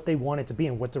decide what they want it to be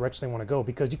and what direction they want to go.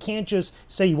 Because you can't just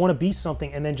say you want to be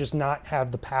something and then just not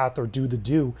have the path or do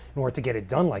in order to get it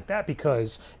done like that.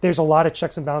 Because there's a lot of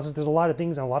checks and balances. There's a lot of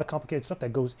things and a lot of complicated stuff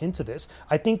that goes into this.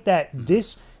 I think that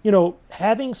this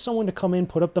having someone to come in,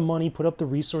 put up the money, put up the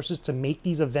resources to make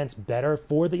these events better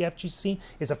for the FGC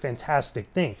is a fantastic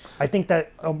thing. I think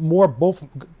that both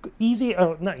easy,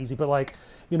 not easy, but like,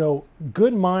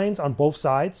 good minds on both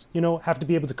sides, have to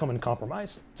be able to come and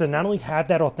compromise to not only have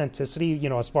that authenticity,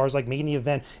 as far as like making the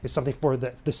event is something for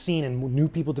the scene and new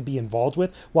people to be involved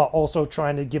with, while also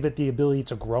trying to give it the ability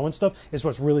to grow and stuff is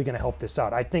what's really going to help this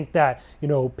out. I think that,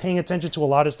 paying attention to a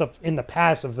lot of stuff in the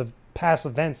past of the past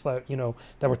events that,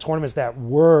 that were tournaments that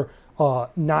were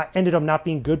ended up not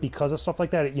being good because of stuff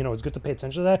like that. It's good to pay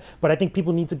attention to that, but I think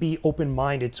people need to be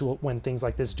open-minded to when things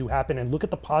like this do happen and look at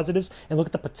the positives and look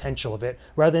at the potential of it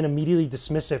rather than immediately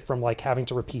dismiss it from like having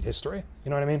to repeat history.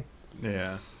 You know what I mean?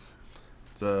 Yeah.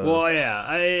 Well, yeah,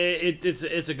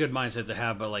 it's a good mindset to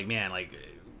have, but like, man, like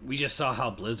we just saw how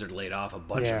Blizzard laid off a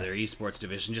bunch of their esports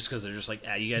division just because they're just like,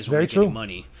 you guys don't make any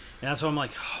money, and that's why I'm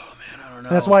like, oh man, I don't know.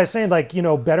 And that's why I was saying, like,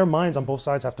 better minds on both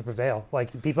sides have to prevail.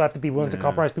 Like, people have to be willing to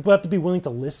compromise. People have to be willing to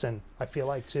listen, I feel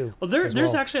like, too. Well,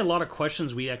 there's actually a lot of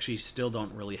questions we actually still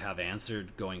don't really have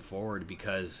answered going forward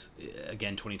because,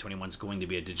 again, 2021 is going to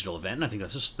be a digital event, and I think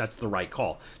that's the right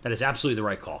call. That is absolutely the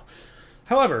right call.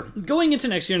 However, going into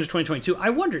next year, into 2022, I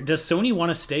wonder, does Sony want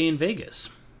to stay in Vegas?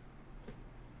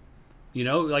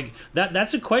 Like,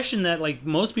 that's a question that, like,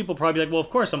 most people probably be like, well, of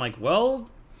course. I'm like, well,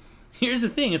 here's the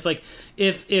thing. It's like,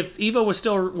 if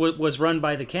EVO was run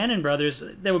by the Cannon brothers,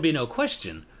 there would be no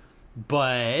question.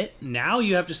 But now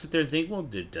you have to sit there and think, well,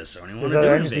 does Sony want to do it in Vegas? There's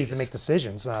other entities that make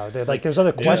decisions now. There's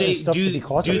other questions, stuff to be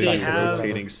classified. Do they have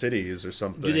rotating cities or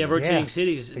something? Do they have rotating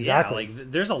cities? Exactly. Yeah,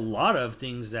 like, there's a lot of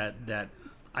things that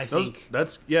I think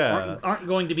aren't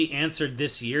going to be answered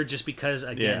this year just because,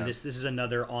 again, this is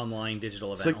another online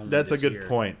digital event. That's a good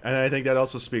point. And I think that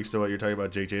also speaks to what you're talking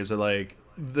about, Jake James, that like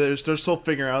they're still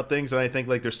figuring out things, and I think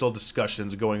like there's still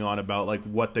discussions going on about like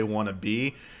what they want to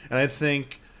be. And I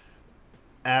think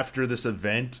after this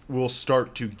event, we'll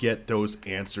start to get those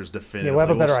answers definitively.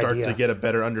 Yeah, we'll start to get a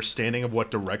better understanding of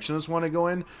what directions want to go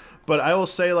in. But I will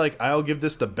say, like, I'll give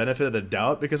this the benefit of the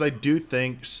doubt because I do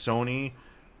think Sony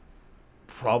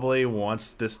probably wants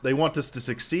this. They want this to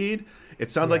succeed. It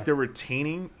sounds like they're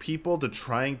retaining people to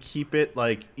try and keep it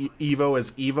like Evo as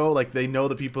Evo. Like, they know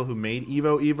the people who made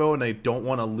Evo, and they don't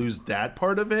want to lose that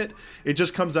part of it. It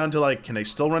just comes down to, like, can they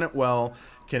still run it well?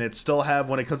 Can it still have,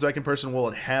 when it comes back in person, will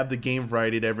it have the game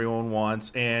variety that everyone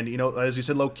wants? And, as you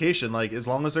said, location, like, as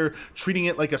long as they're treating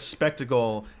it like a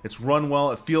spectacle, it's run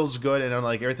well, it feels good, and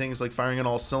like everything's like firing on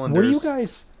all cylinders.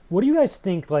 What do you guys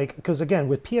think, like, because again,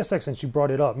 with PSX, since you brought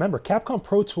it up, remember, Capcom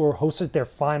Pro Tour hosted their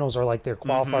finals or like their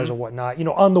qualifiers or whatnot,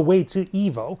 on the way to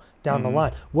EVO down the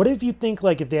line. What if you think,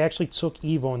 like, if they actually took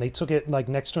EVO and they took it like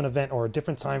next to an event or a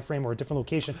different time frame or a different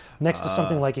location, next to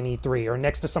something like an E3 or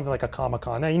next to something like a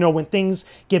Comic-Con? Now, when things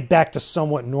get back to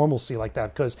somewhat normalcy like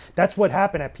that, because that's what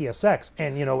happened at PSX,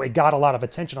 and, it got a lot of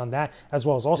attention on that, as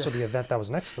well as also the event that was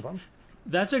next to them.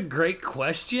 That's a great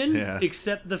question,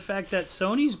 except the fact that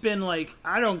Sony's been like,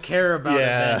 I don't care about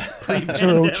events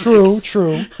pre-pandemic.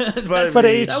 True. but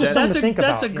it's just something to think about.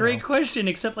 That's a great question,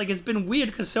 except like it's been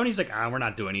weird because Sony's like, we're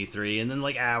not doing E3, and then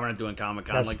like, we're not doing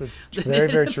Comic-Con. That's like, very,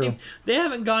 very true. They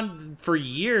haven't gone for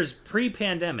years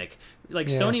pre-pandemic. Like,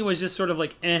 Sony was just sort of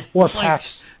like, Or like,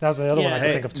 PAX. That was the other one I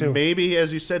could think of too. Maybe,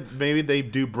 as you said, maybe they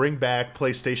do bring back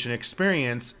PlayStation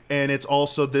Experience, and it's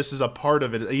also, this is a part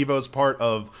of it. EVO's part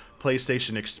of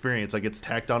PlayStation Experience, like it's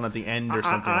tacked on at the end or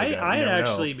something like that. I'd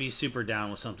actually be super down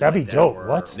with something. That'd like be dope. That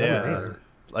What? That'd be amazing.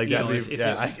 Like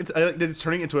that'd be, it's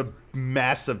turning into a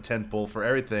massive tentpole for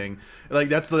everything. Like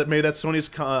maybe that's Sony's,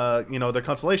 their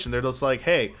consolation. They're just like,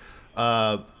 hey,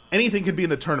 anything could be in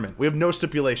the tournament. We have no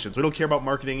stipulations. We don't care about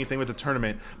marketing anything with the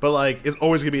tournament, but like it's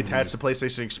always gonna be attached to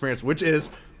PlayStation Experience, which is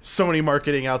Sony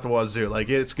marketing out the wazoo. Like,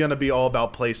 it's gonna be all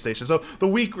about PlayStation. So the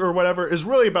week or whatever is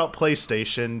really about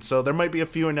PlayStation. So there might be a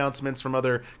few announcements from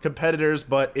other competitors,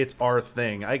 but it's our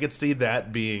thing. I could see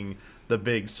that being the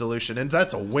big solution, and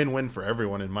that's a win-win for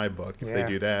everyone in my book if they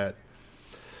do that.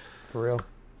 For real.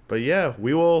 But yeah,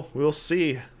 we'll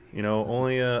see.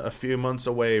 Only a few months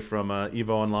away from EVO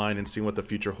Online and seeing what the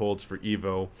future holds for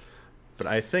EVO. But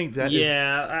I think that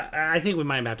I think we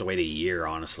might have to wait a year,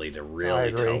 honestly, to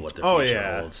really tell what the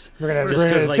future holds.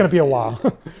 It's gonna be a while.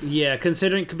 Because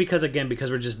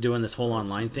we're just doing this whole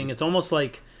online thing, it's almost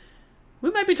like we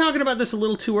might be talking about this a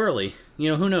little too early.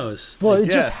 Who knows? Well,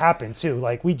 it just happened too.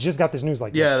 Like, we just got this news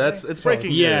yesterday. It's breaking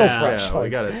news. Yeah, so fresh. We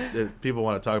got it. People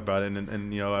want to talk about it,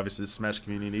 and obviously the Smash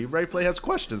community rightfully has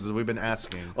questions as we've been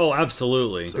asking. Oh,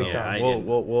 absolutely. So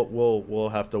we'll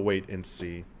have to wait and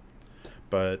see.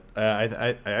 But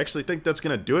I actually think that's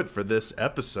gonna do it for this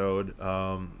episode.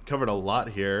 Covered a lot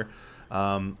here.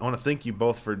 I want to thank you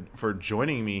both for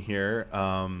joining me here.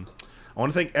 I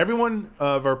want to thank everyone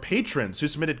of our patrons who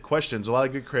submitted questions. A lot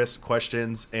of good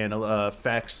questions and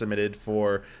facts submitted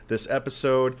for this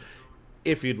episode.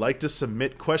 If you'd like to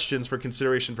submit questions for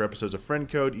consideration for episodes of Friend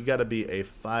Code, you got to be a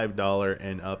 $5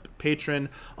 and up patron.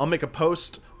 I'll make a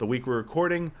post the week we're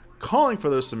recording calling for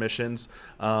those submissions.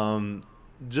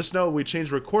 Just know we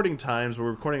changed recording times.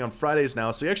 We're recording on Fridays now,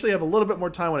 so you actually have a little bit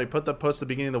more time. When I put the post at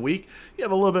the beginning of the week, you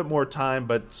have a little bit more time,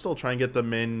 but still try and get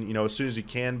them in, as soon as you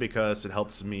can, because it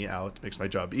helps me out, makes my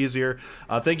job easier.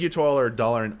 Thank you to all our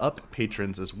 $1 and up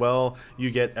patrons as well. You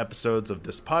get episodes of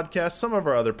this podcast, some of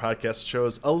our other podcast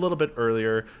shows a little bit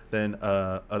earlier than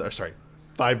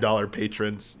 $5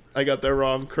 patrons. I got that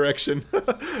wrong. Correction.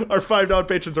 Our $5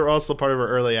 patrons are also part of our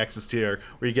early access tier,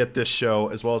 where you get this show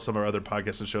as well as some of our other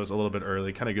podcasts and shows a little bit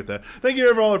early. Kind of get that. Thank you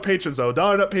to all our patrons, though.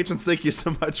 $1 and up patrons, thank you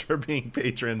so much for being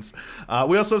patrons.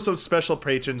 We also have some special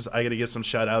patrons I got to give some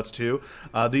shout outs to.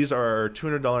 These are our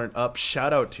 $200 and up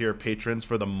shout out tier patrons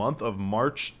for the month of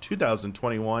March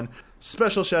 2021.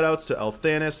 Special shout outs to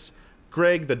Elthanis,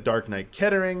 Greg the Dark Knight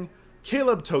Kettering,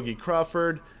 Caleb Togi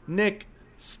Crawford, Nick,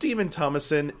 Stephen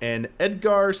Thomason, and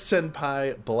Edgar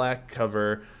Senpai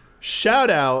Blackcover. Shout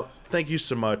out. Thank you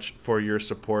so much for your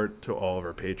support to all of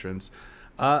our patrons.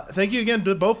 Thank you again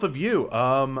to both of you.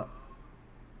 It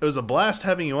was a blast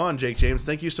having you on, Jake James.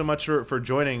 Thank you so much for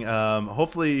joining.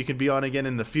 Hopefully you can be on again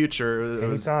in the future.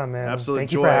 Anytime, man. Absolute Thank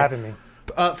joy. you for having me.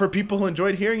 For people who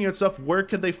enjoyed hearing you and stuff, where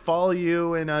could they follow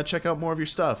you and check out more of your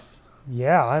stuff?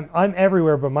 Yeah, I'm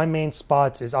everywhere, but my main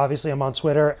spots is obviously I'm on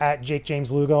Twitter at Jake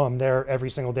James Lugo. I'm there every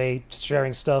single day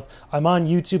sharing stuff. I'm on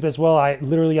YouTube as well. I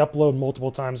literally upload multiple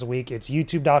times a week. It's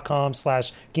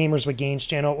youtube.com/gamerswithgains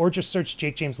channel, or just search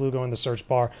Jake James Lugo in the search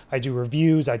bar. I do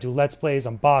reviews, I do Let's Plays,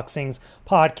 unboxings,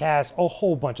 podcasts, a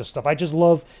whole bunch of stuff. I just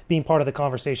love being part of the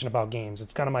conversation about games.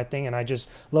 It's kind of my thing, and I just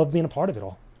love being a part of it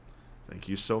all. Thank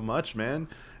you so much, man.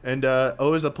 And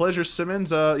always a pleasure, Simmons.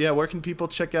 Where can people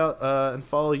check out and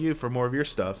follow you for more of your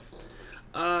stuff?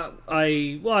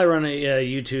 I run a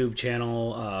YouTube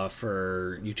channel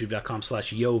for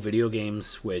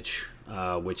youtube.com/yovideogames, which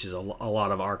is a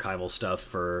lot of archival stuff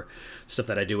for stuff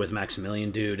that I do with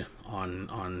Maximilian Dude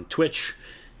on Twitch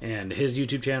and his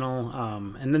YouTube channel.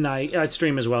 And then I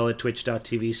stream as well at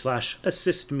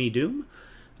twitch.tv/assistmedoom.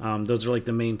 Those are like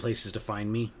the main places to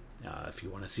find me. If you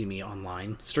want to see me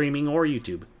online, streaming, or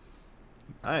YouTube.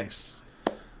 Nice.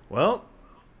 Well,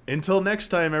 until next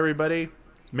time, everybody,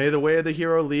 may the way of the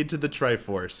hero lead to the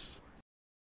Triforce.